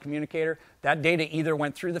satellite communicator. That data either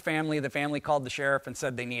went through the family called the sheriff and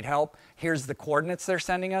said they need help, here's the coordinates they're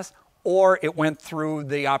sending us, or it went through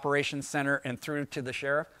the operations center and through to the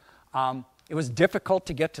sheriff. It was difficult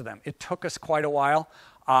to get to them. It took us quite a while.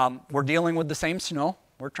 We're dealing with the same snow.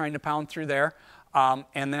 We're trying to pound through there.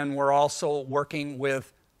 And then we're also working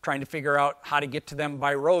with trying to figure out how to get to them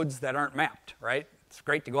by roads that aren't mapped, right? It's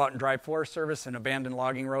great to go out and drive Forest Service and abandoned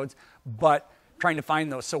logging roads, but trying to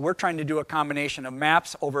find those. So we're trying to do a combination of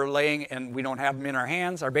maps, overlaying, and we don't have them in our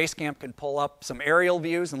hands. Our base camp can pull up some aerial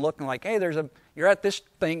views and looking like, hey, you're at this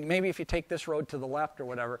thing, maybe if you take this road to the left or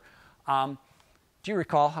whatever. Do you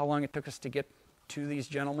recall how long it took us to get to these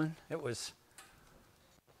gentlemen? It was,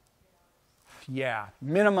 yeah,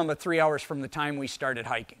 minimum of 3 hours from the time we started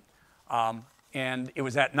hiking. And it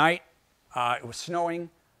was at night, it was snowing,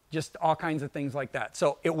 just all kinds of things like that.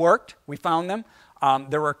 So it worked, we found them.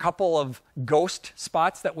 There were a couple of ghost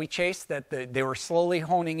spots that we chased that they were slowly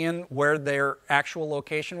honing in where their actual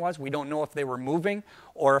location was. We don't know if they were moving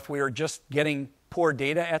or if we were just getting poor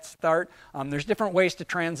data at start. There's different ways to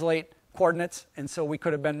translate coordinates, and so we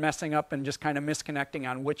could have been messing up and just kind of misconnecting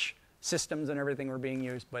on which systems and everything were being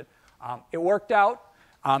used. But it worked out.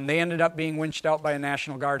 They ended up being winched out by a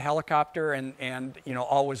National Guard helicopter, and you know,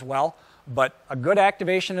 all was well. But a good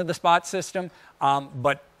activation of the spot system,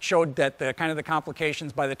 but showed that the kind of the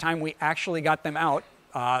complications by the time we actually got them out.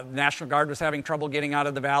 The National Guard was having trouble getting out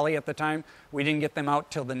of the valley at the time. We didn't get them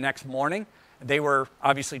out till the next morning. They were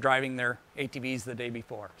obviously driving their ATVs the day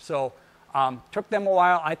before. So took them a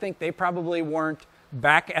while. I think they probably weren't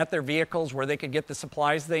back at their vehicles where they could get the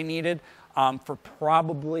supplies they needed for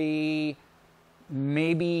probably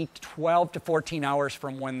maybe 12 to 14 hours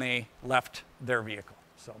from when they left their vehicle.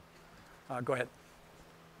 So go ahead.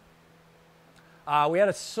 We had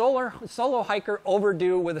a solo hiker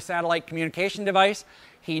overdue with a satellite communication device.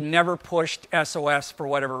 He never pushed SOS for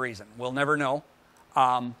whatever reason. We'll never know.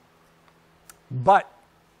 But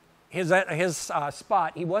his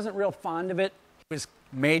spot, he wasn't real fond of it. He was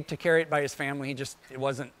made to carry it by his family.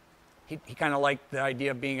 He kind of liked the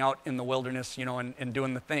idea of being out in the wilderness, you know, and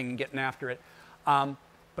doing the thing and getting after it.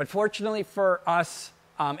 But fortunately for us,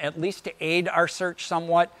 at least to aid our search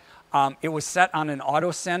somewhat, it was set on an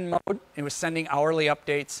auto send mode. It was sending hourly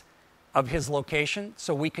updates of his location,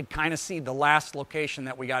 so we could kind of see the last location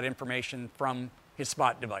that we got information from his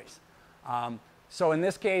spot device. So in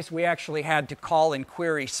this case, we actually had to call and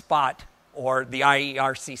query SPOT or the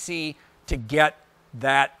IERCC to get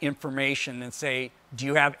that information and say, do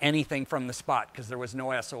you have anything from the spot? Because there was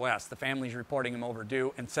no SOS. The family's reporting him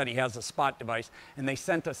overdue and said he has a spot device, and they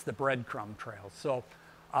sent us the breadcrumb trails. So,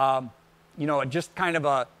 you know, just kind of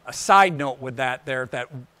a side note with that there, that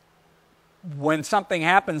when something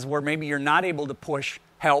happens where maybe you're not able to push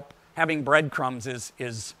help, having breadcrumbs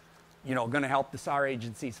is you know, going to help the SAR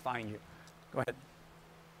agencies find you. Go ahead.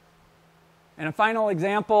 And a final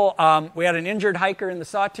example, we had an injured hiker in the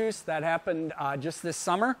Sawtooth. That happened just this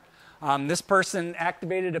summer. This person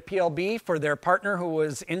activated a PLB for their partner who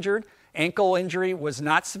was injured. Ankle injury was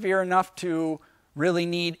not severe enough to really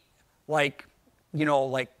need, like, you know,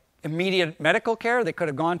 like immediate medical care. They could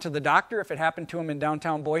have gone to the doctor if it happened to them in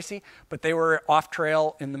downtown Boise, but they were off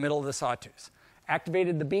trail in the middle of the Sawtooth.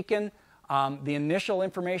 Activated the beacon. The initial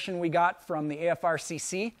information we got from the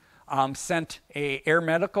AFRCC sent a air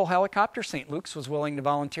medical helicopter. St. Luke's was willing to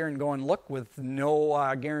volunteer and go and look with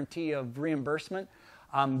no guarantee of reimbursement.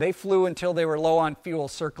 They flew until they were low on fuel,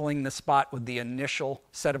 circling the spot with the initial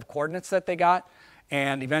set of coordinates that they got,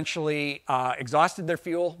 and eventually exhausted their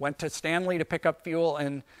fuel, went to Stanley to pick up fuel,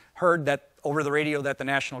 and heard that over the radio that the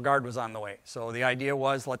National Guard was on the way. So the idea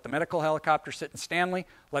was let the medical helicopter sit in Stanley,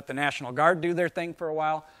 let the National Guard do their thing for a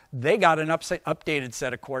while. They got an updated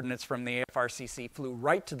set of coordinates from the AFRCC, flew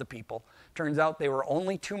right to the people. Turns out they were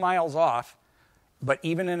only 2 miles off, but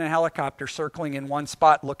even in a helicopter circling in one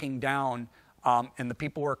spot looking down, and the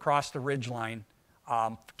people were across the ridgeline,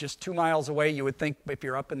 just 2 miles away. You would think if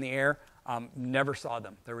you're up in the air, never saw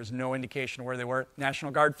them. There was no indication of where they were.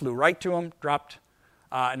 National Guard flew right to them, dropped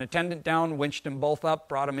an attendant down, winched them both up,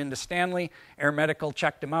 brought them into Stanley. Air Medical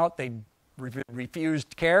checked them out. They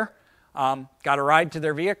refused care, got a ride to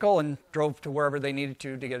their vehicle, and drove to wherever they needed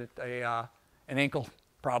to get an ankle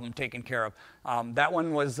problem taken care of. That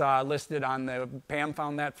one was listed on the, Pam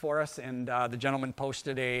found that for us, and the gentleman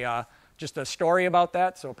posted just a story about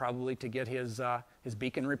that, so probably to get his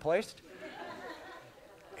beacon replaced.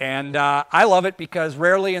 And I love it because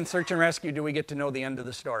rarely in search and rescue do we get to know the end of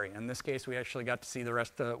the story. In this case, we actually got to see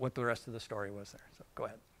what the rest of the story was there. So go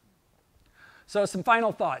ahead. So some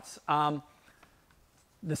final thoughts. The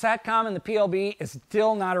SATCOM and the PLB is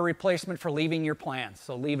still not a replacement for leaving your plans.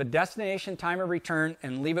 So leave a destination, time of return,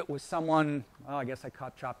 and leave it with someone, well, I guess I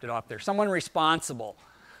chopped it off there, someone responsible.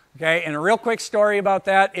 Okay, and a real quick story about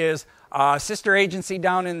that is a sister agency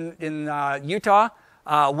down in Utah.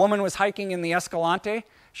 A woman was hiking in the Escalante.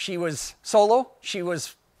 She was solo. She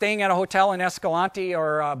was staying at a hotel in Escalante,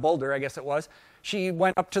 or Boulder, I guess it was. She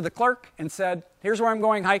went up to the clerk and said, here's where I'm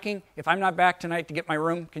going hiking. If I'm not back tonight to get my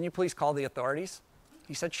room, can you please call the authorities?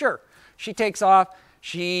 He said, sure. She takes off.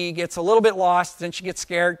 She gets a little bit lost. Then she gets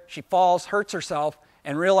scared. She falls, hurts herself,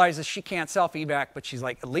 and realizes she can't self-evac, but she's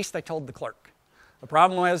like, at least I told the clerk. The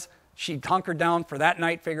problem was she hunkered down for that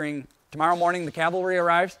night, figuring tomorrow morning the cavalry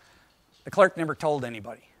arrives. The clerk never told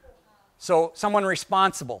anybody. So someone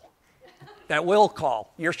responsible that will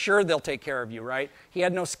call. You're sure they'll take care of you, right? He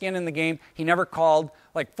had no skin in the game. He never called.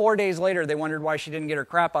 Like 4 days later, they wondered why she didn't get her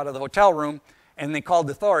crap out of the hotel room, and they called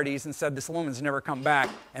the authorities and said, this woman's never come back.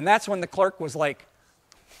 And that's when the clerk was like,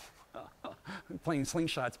 playing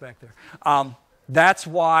slingshots back there. That's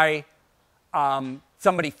why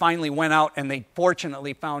somebody finally went out, and they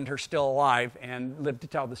fortunately found her still alive and lived to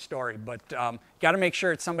tell the story. But got to make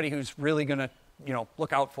sure it's somebody who's really going to,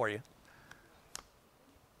 look out for you.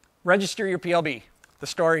 Register your PLB. The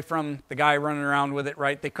story from the guy running around with it,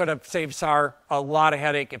 right? They could have saved SAR a lot of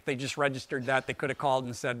headache if they just registered that. They could have called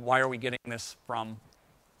and said, why are we getting this from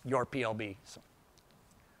your PLB? So.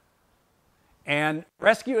 And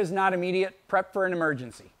rescue is not immediate. Prep for an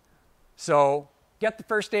emergency. So get the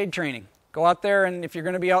first aid training. Go out there, and if you're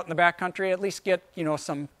going to be out in the backcountry, at least get,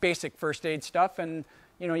 some basic first aid stuff. And,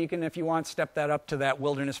 you can, if you want, step that up to that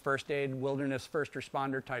wilderness first aid, wilderness first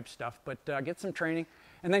responder type stuff. But get some training.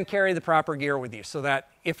 And then carry the proper gear with you so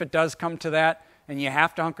that if it does come to that and you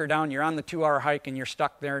have to hunker down, you're on the 2-hour hike and you're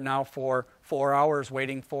stuck there now for 4 hours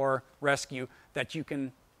waiting for rescue, that you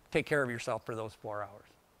can take care of yourself for those 4 hours.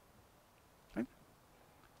 Okay?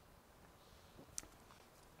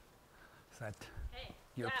 Is that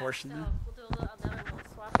your portion? So we'll do another little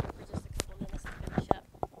swap here for just a couple minutes to finish up.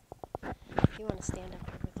 If you want to stand up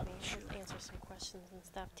here with me and answer some questions and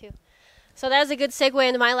stuff too. So that was a good segue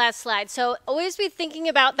into my last slide. So always be thinking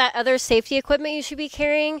about that other safety equipment you should be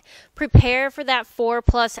carrying. Prepare for that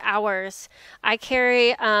 4+ hours. I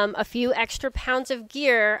carry a few extra pounds of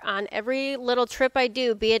gear on every little trip I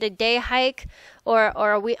do, be it a day hike or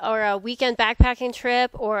a weekend backpacking trip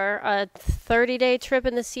or a 30-day trip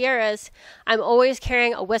in the Sierras. I'm always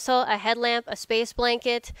carrying a whistle, a headlamp, a space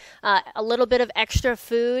blanket, a little bit of extra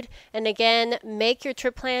food. And again, make your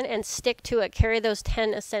trip plan and stick to it. Carry those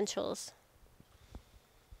 10 essentials.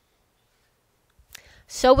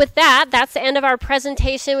 So with that, that's the end of our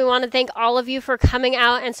presentation. We want to thank all of you for coming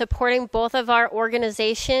out and supporting both of our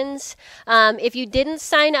organizations. If you didn't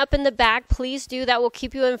sign up in the back, please do. That will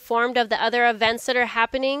keep you informed of the other events that are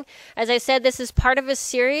happening. As I said, this is part of a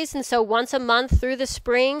series, and so once a month through the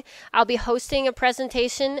spring, I'll be hosting a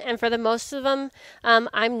presentation, and for the most of them,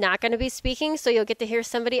 I'm not going to be speaking, so you'll get to hear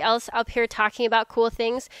somebody else up here talking about cool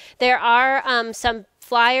things. There are some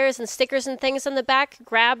flyers and stickers and things on the back.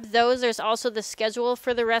 Grab those. There's also the schedule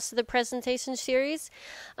for the rest of the presentation series.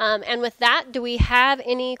 And with that, do we have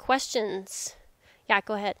any questions? Yeah,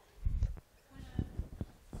 go ahead.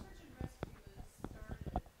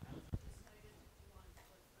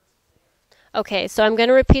 Okay, so I'm going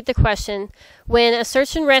to repeat the question. When a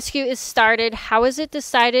search and rescue is started, how is it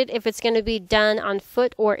decided if it's going to be done on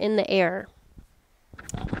foot or in the air?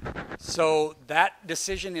 So that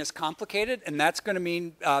decision is complicated, and that's going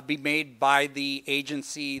to be made by the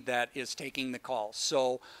agency that is taking the call.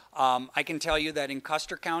 So I can tell you that in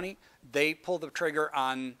Custer County, they pull the trigger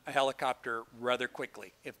on a helicopter rather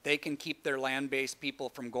quickly. If they can keep their land-based people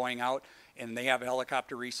from going out and they have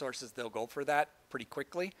helicopter resources, they'll go for that pretty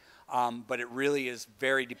quickly. But it really is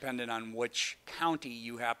very dependent on which county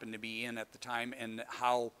you happen to be in at the time and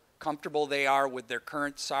how comfortable they are with their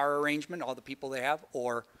current SAR arrangement, all the people they have,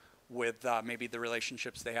 or with maybe the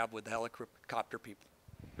relationships they have with the helicopter people.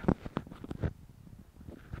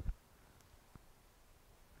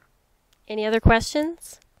 Any other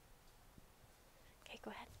questions? Okay,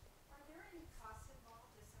 go ahead. Are there any costs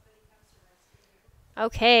involved if somebody comes to rescue you?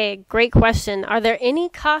 Okay, great question. Are there any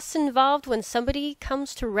costs involved when somebody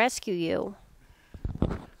comes to rescue you?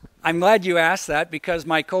 I'm glad you asked that because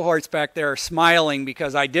my cohorts back there are smiling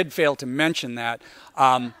because I did fail to mention that.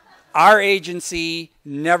 Our agency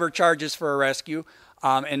never charges for a rescue,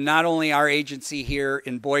 and not only our agency here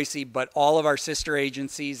in Boise, but all of our sister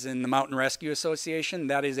agencies in the Mountain Rescue Association.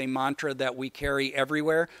 That is a mantra that we carry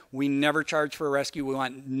everywhere. We never charge for a rescue. We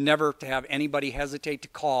want never to have anybody hesitate to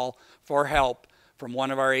call for help from one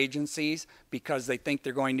of our agencies because they think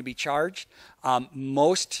they're going to be charged.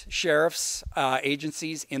 Most sheriff's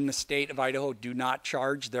agencies in the state of Idaho do not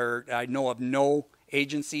charge. I know of no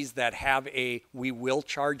agencies that have a "we will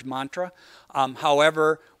charge" mantra.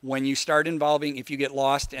 However, when you start involving, if you get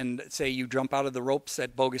lost and say you jump out of the ropes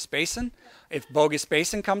at Bogus Basin, if Bogus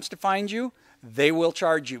Basin comes to find you, they will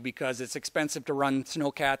charge you because it's expensive to run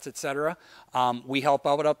snowcats, etc. We help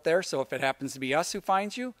out up there, so if it happens to be us who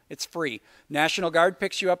finds you, it's free. National Guard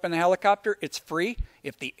picks you up in a helicopter, it's free.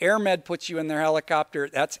 If the Air Med puts you in their helicopter,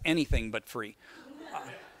 that's anything but free.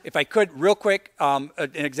 If I could, real quick, an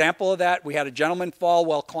example of that, we had a gentleman fall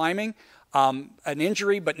while climbing, an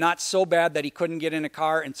injury, but not so bad that he couldn't get in a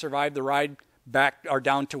car and survive the ride back or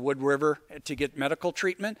down to Wood River to get medical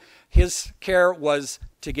treatment. His care was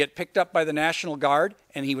to get picked up by the National Guard,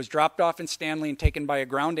 and he was dropped off in Stanley and taken by a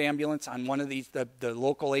ground ambulance on one of these, the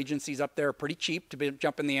local agencies up there are pretty cheap to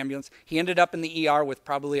jump in the ambulance. He ended up in the ER with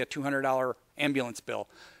probably a $200 ambulance bill.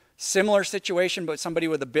 Similar situation, but somebody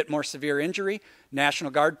with a bit more severe injury.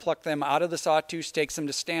 National Guard plucked them out of the Sawtooth, takes them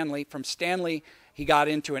to Stanley. From Stanley, he got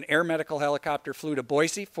into an air medical helicopter, flew to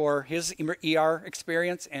Boise for his ER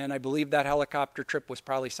experience, and I believe that helicopter trip was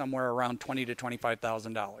probably somewhere around $20,000 to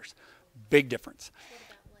 $25,000. Big difference.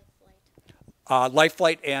 Life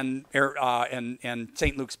Flight and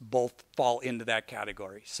St. Luke's both fall into that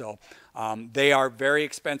category. So they are very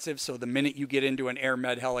expensive. So the minute you get into an air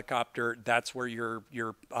med helicopter, that's where you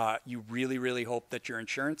really, really hope that your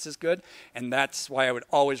insurance is good. And that's why I would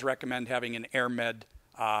always recommend having an air med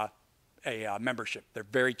membership. They're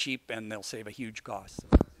very cheap and they'll save a huge cost.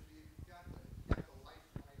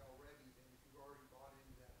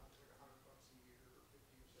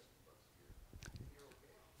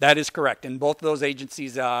 That is correct, and both of those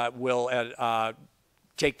agencies will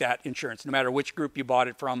take that insurance, no matter which group you bought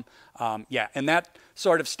it from. Yeah, and that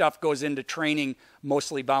sort of stuff goes into training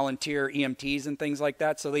mostly volunteer EMTs and things like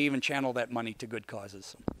that, so they even channel that money to good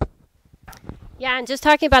causes. Yeah, and just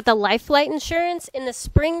talking about the life flight insurance, in the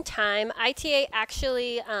springtime, ITA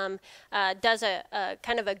actually does a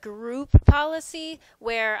kind of a group policy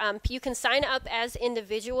where you can sign up as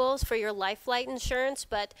individuals for your life flight insurance,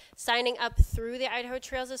 but signing up through the Idaho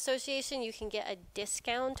Trails Association, you can get a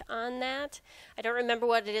discount on that. I don't remember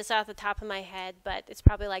what it is off the top of my head, but it's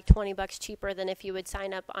probably like $20 cheaper than if you would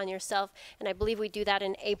sign up on yourself, and I believe we do that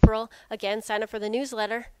in April. Again, sign up for the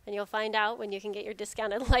newsletter, and you'll find out when you can get your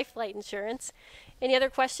discounted life flight insurance. Any other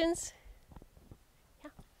questions?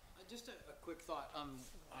 Yeah. Just a quick thought.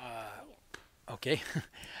 Okay.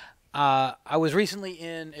 I was recently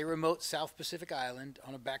in a remote South Pacific island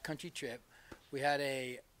on a backcountry trip. We had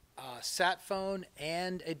a sat phone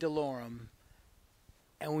and a DeLorme,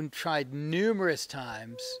 and we tried numerous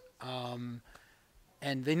times,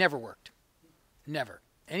 and they never worked. Never.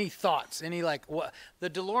 Any thoughts? Any like what? The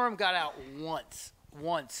DeLorme got out once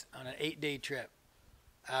on an 8-day trip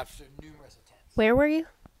after numerous attempts. Where were you?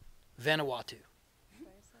 Vanuatu.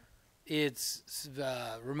 It's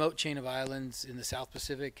a remote chain of islands in the South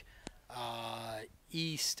Pacific,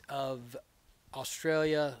 east of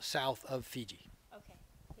Australia, south of Fiji. Okay,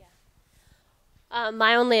 yeah.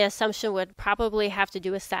 My only assumption would probably have to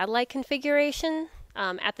do with satellite configuration.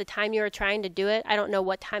 At the time you were trying to do it, I don't know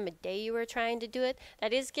what time of day you were trying to do it.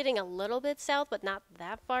 That is getting a little bit south, but not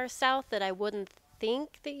that far south that I wouldn't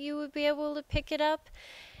think that you would be able to pick it up.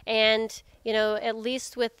 And you know, at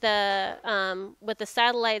least with the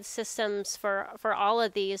satellite systems for all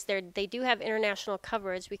of these, they do have international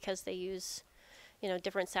coverage because they use, you know,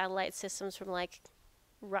 different satellite systems from like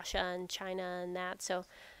Russia and China and that. So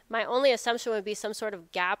my only assumption would be some sort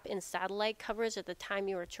of gap in satellite coverage at the time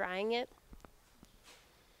you were trying it.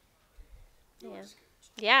 Yeah.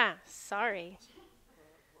 Yeah. Sorry.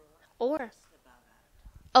 Or.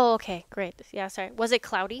 Oh, okay. Great. Yeah. Sorry. Was it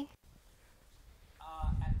cloudy?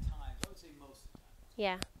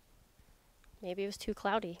 Yeah. Maybe it was too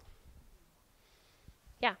cloudy.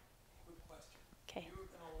 Yeah. Quick question. Okay. You were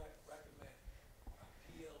going to recommend a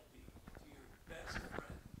PLB to your best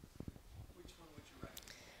friend. Which one would you recommend?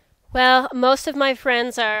 Well, most of my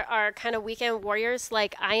friends are kind of weekend warriors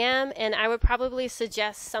like I am, and I would probably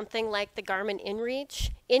suggest something like the Garmin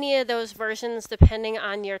InReach. Any of those versions, depending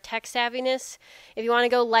on your tech savviness. If you want to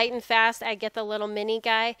go light and fast, I get the little mini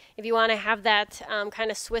guy. If you want to have that kind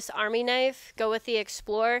of Swiss Army knife, go with the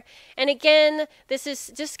Explorer. And again, this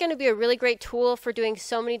is just going to be a really great tool for doing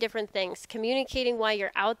so many different things. Communicating while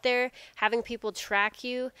you're out there, having people track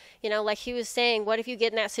you. You know, like he was saying, what if you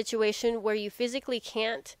get in that situation where you physically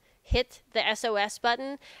can't hit the SOS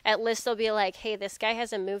button? At least they'll be like, hey, this guy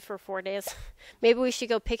hasn't moved for 4 days. Maybe we should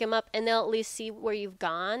go pick him up, and they'll at least see where you've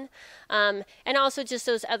gone. And also just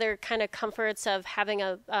those other kind of comforts of having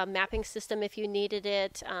a mapping system if you needed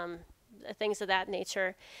it, things of that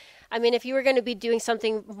nature. I mean, if you were going to be doing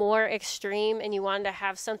something more extreme and you wanted to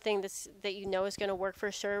have something that you know is going to work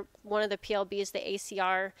for sure, one of the PLBs, the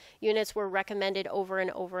ACR units, were recommended over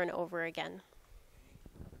and over and over again.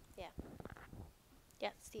 Yeah. Yeah,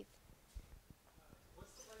 Steve.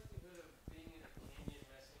 What's the likelihood of being in a canyon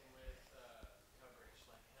messing with coverage,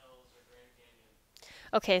 like hills or Grand Canyon?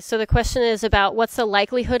 Okay, so the question is about what's the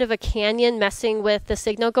likelihood of a canyon messing with the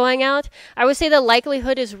signal going out? I would say the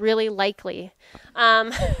likelihood is really likely.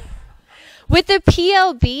 With the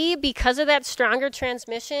PLB, because of that stronger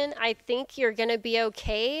transmission, I think you're going to be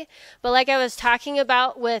okay. But like I was talking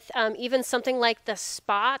about with even something like the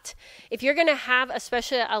Spot, if you're going to have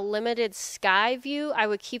especially a limited sky view, I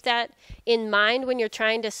would keep that in mind when you're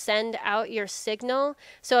trying to send out your signal.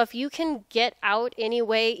 So if you can get out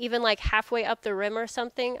anyway, even like halfway up the rim or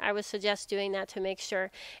something, I would suggest doing that to make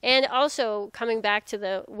sure. And also coming back to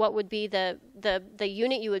the what would be the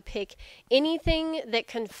unit you would pick, anything that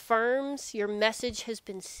confirms your message has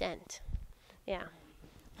been sent. Yeah.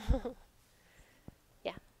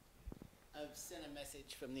 Yeah. I've sent a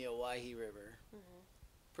message from the Owyhee River,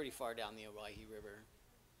 pretty far down the Owyhee River,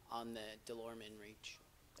 on the Delorme inReach.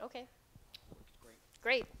 Okay. Great.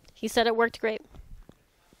 Great. He said it worked great.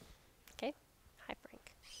 Okay. Hi,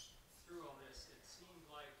 Frank. Through all this, it seemed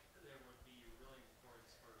like there would be real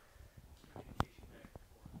importance for communication back and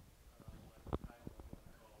forth. Like, I don't know what to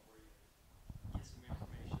call it, where you get some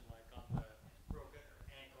information like on the broken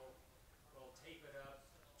ankle, well, tape it up,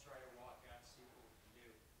 try to walk out, see what we can do.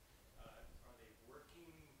 Are they working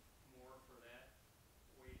more for that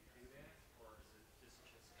way to do that, or is it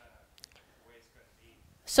just kind of the way it's going to be?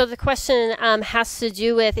 So the question has to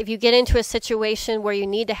do with if you get into a situation where you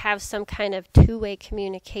need to have some kind of two-way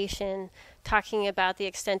communication, talking about the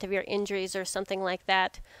extent of your injuries or something like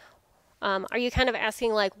that. Are you kind of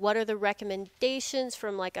asking like what are the recommendations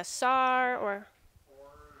from like a SAR or? Or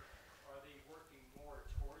are they working more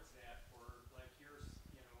towards that for like yours,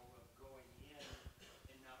 of going in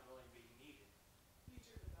and not really being needed?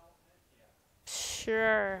 Future development, yeah.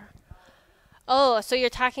 Sure. Oh, so you're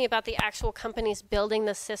talking about the actual companies building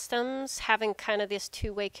the systems, having kind of this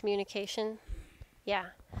two-way communication? Yeah.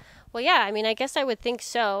 Well, yeah, I mean, I guess I would think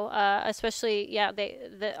so, especially, yeah,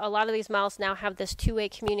 a lot of these models now have this two-way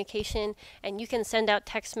communication, and you can send out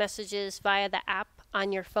text messages via the app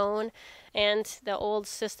on your phone, and the old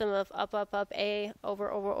system of up, up, up, A,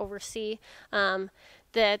 over, C,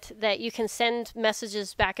 that you can send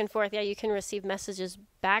messages back and forth. Yeah, you can receive messages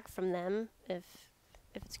back from them if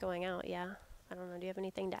it's going out, yeah. I don't know, do you have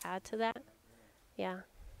anything to add to that? Yeah.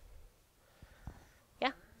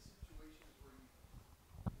 Yeah.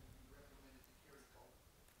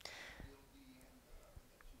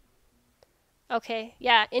 Okay,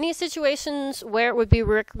 yeah. Any situations where it would be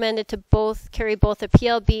recommended to carry both a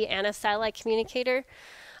PLB and a satellite communicator?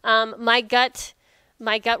 My gut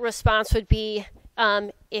response would be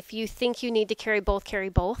if you think you need to carry both, carry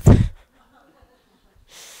both.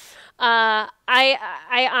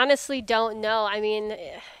 I honestly don't know. I mean,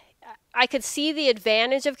 I could see the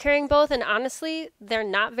advantage of carrying both, and honestly, they're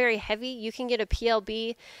not very heavy. You can get a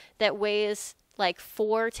PLB that weighs like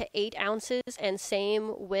 4 to 8 ounces, and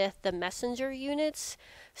same with the messenger units.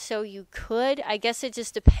 So you could. I guess it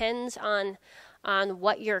just depends on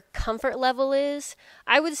what your comfort level is.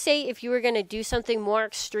 I would say if you were going to do something more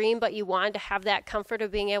extreme, but you wanted to have that comfort of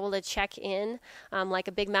being able to check in, like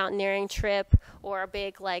a big mountaineering trip or a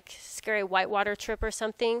big like scary whitewater trip or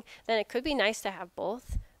something, then it could be nice to have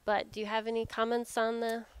both. But do you have any comments on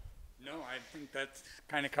the? No, I think that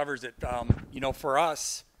kind of covers it. For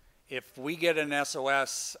us, if we get an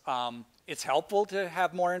SOS, it's helpful to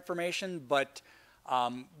have more information, but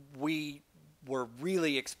we're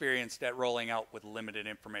really experienced at rolling out with limited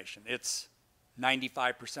information. It's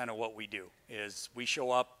 95% of what we do is we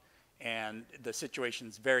show up and the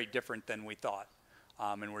situation's very different than we thought.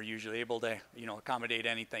 And we're usually able to, accommodate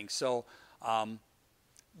anything. So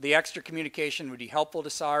the extra communication would be helpful to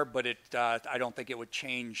SAR, but I don't think it would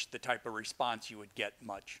change the type of response you would get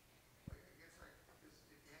much.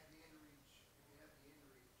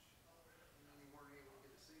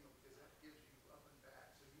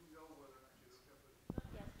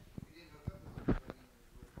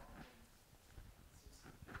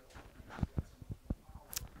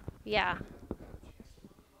 Yeah.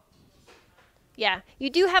 Yeah,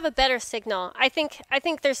 you do have a better signal. I think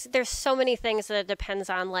there's so many things that it depends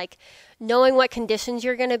on, like knowing what conditions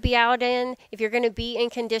you're going to be out in. If you're going to be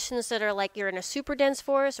in conditions that are like you're in a super dense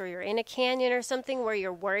forest or you're in a canyon or something where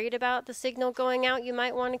you're worried about the signal going out, you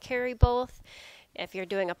might want to carry both. If you're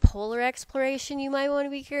doing a polar exploration, you might want to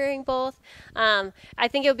be carrying both. I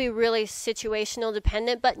think it'll be really situational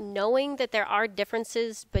dependent, but knowing that there are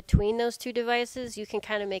differences between those two devices, you can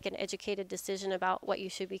kind of make an educated decision about what you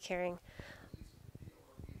should be carrying.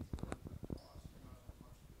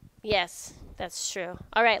 Yes, that's true.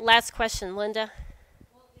 All right, last question, Linda.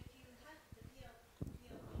 Well, if you had the PLB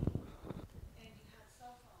and you had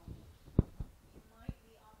cell phone, you might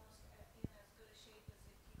be almost in as good a shape as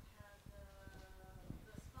if you had the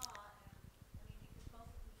spa. And I mean, because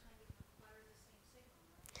both of them kind of require the same signal,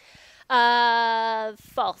 right?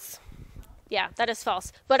 False. Yeah, that is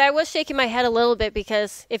false. But I was shaking my head a little bit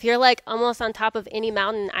because if you're like almost on top of any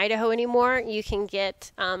mountain in Idaho anymore, you can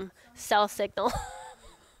get cell signal.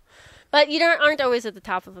 But you aren't always at the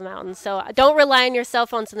top of a mountain, so don't rely on your cell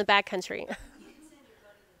phones in the backcountry.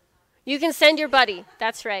 You can send your buddy.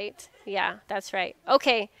 That's right. Yeah, that's right.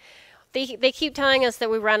 Okay. They keep telling us that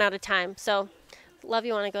we run out of time, so love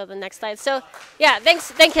you want to go to the next slide. So, yeah,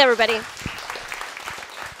 thank you, everybody.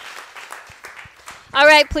 All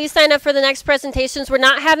right, please sign up for the next presentations. We're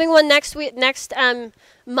not having one next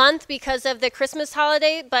month because of the Christmas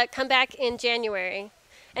holiday, but come back in January.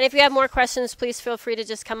 And if you have more questions, please feel free to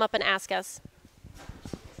just come up and ask us.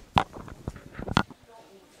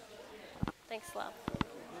 Thanks, love.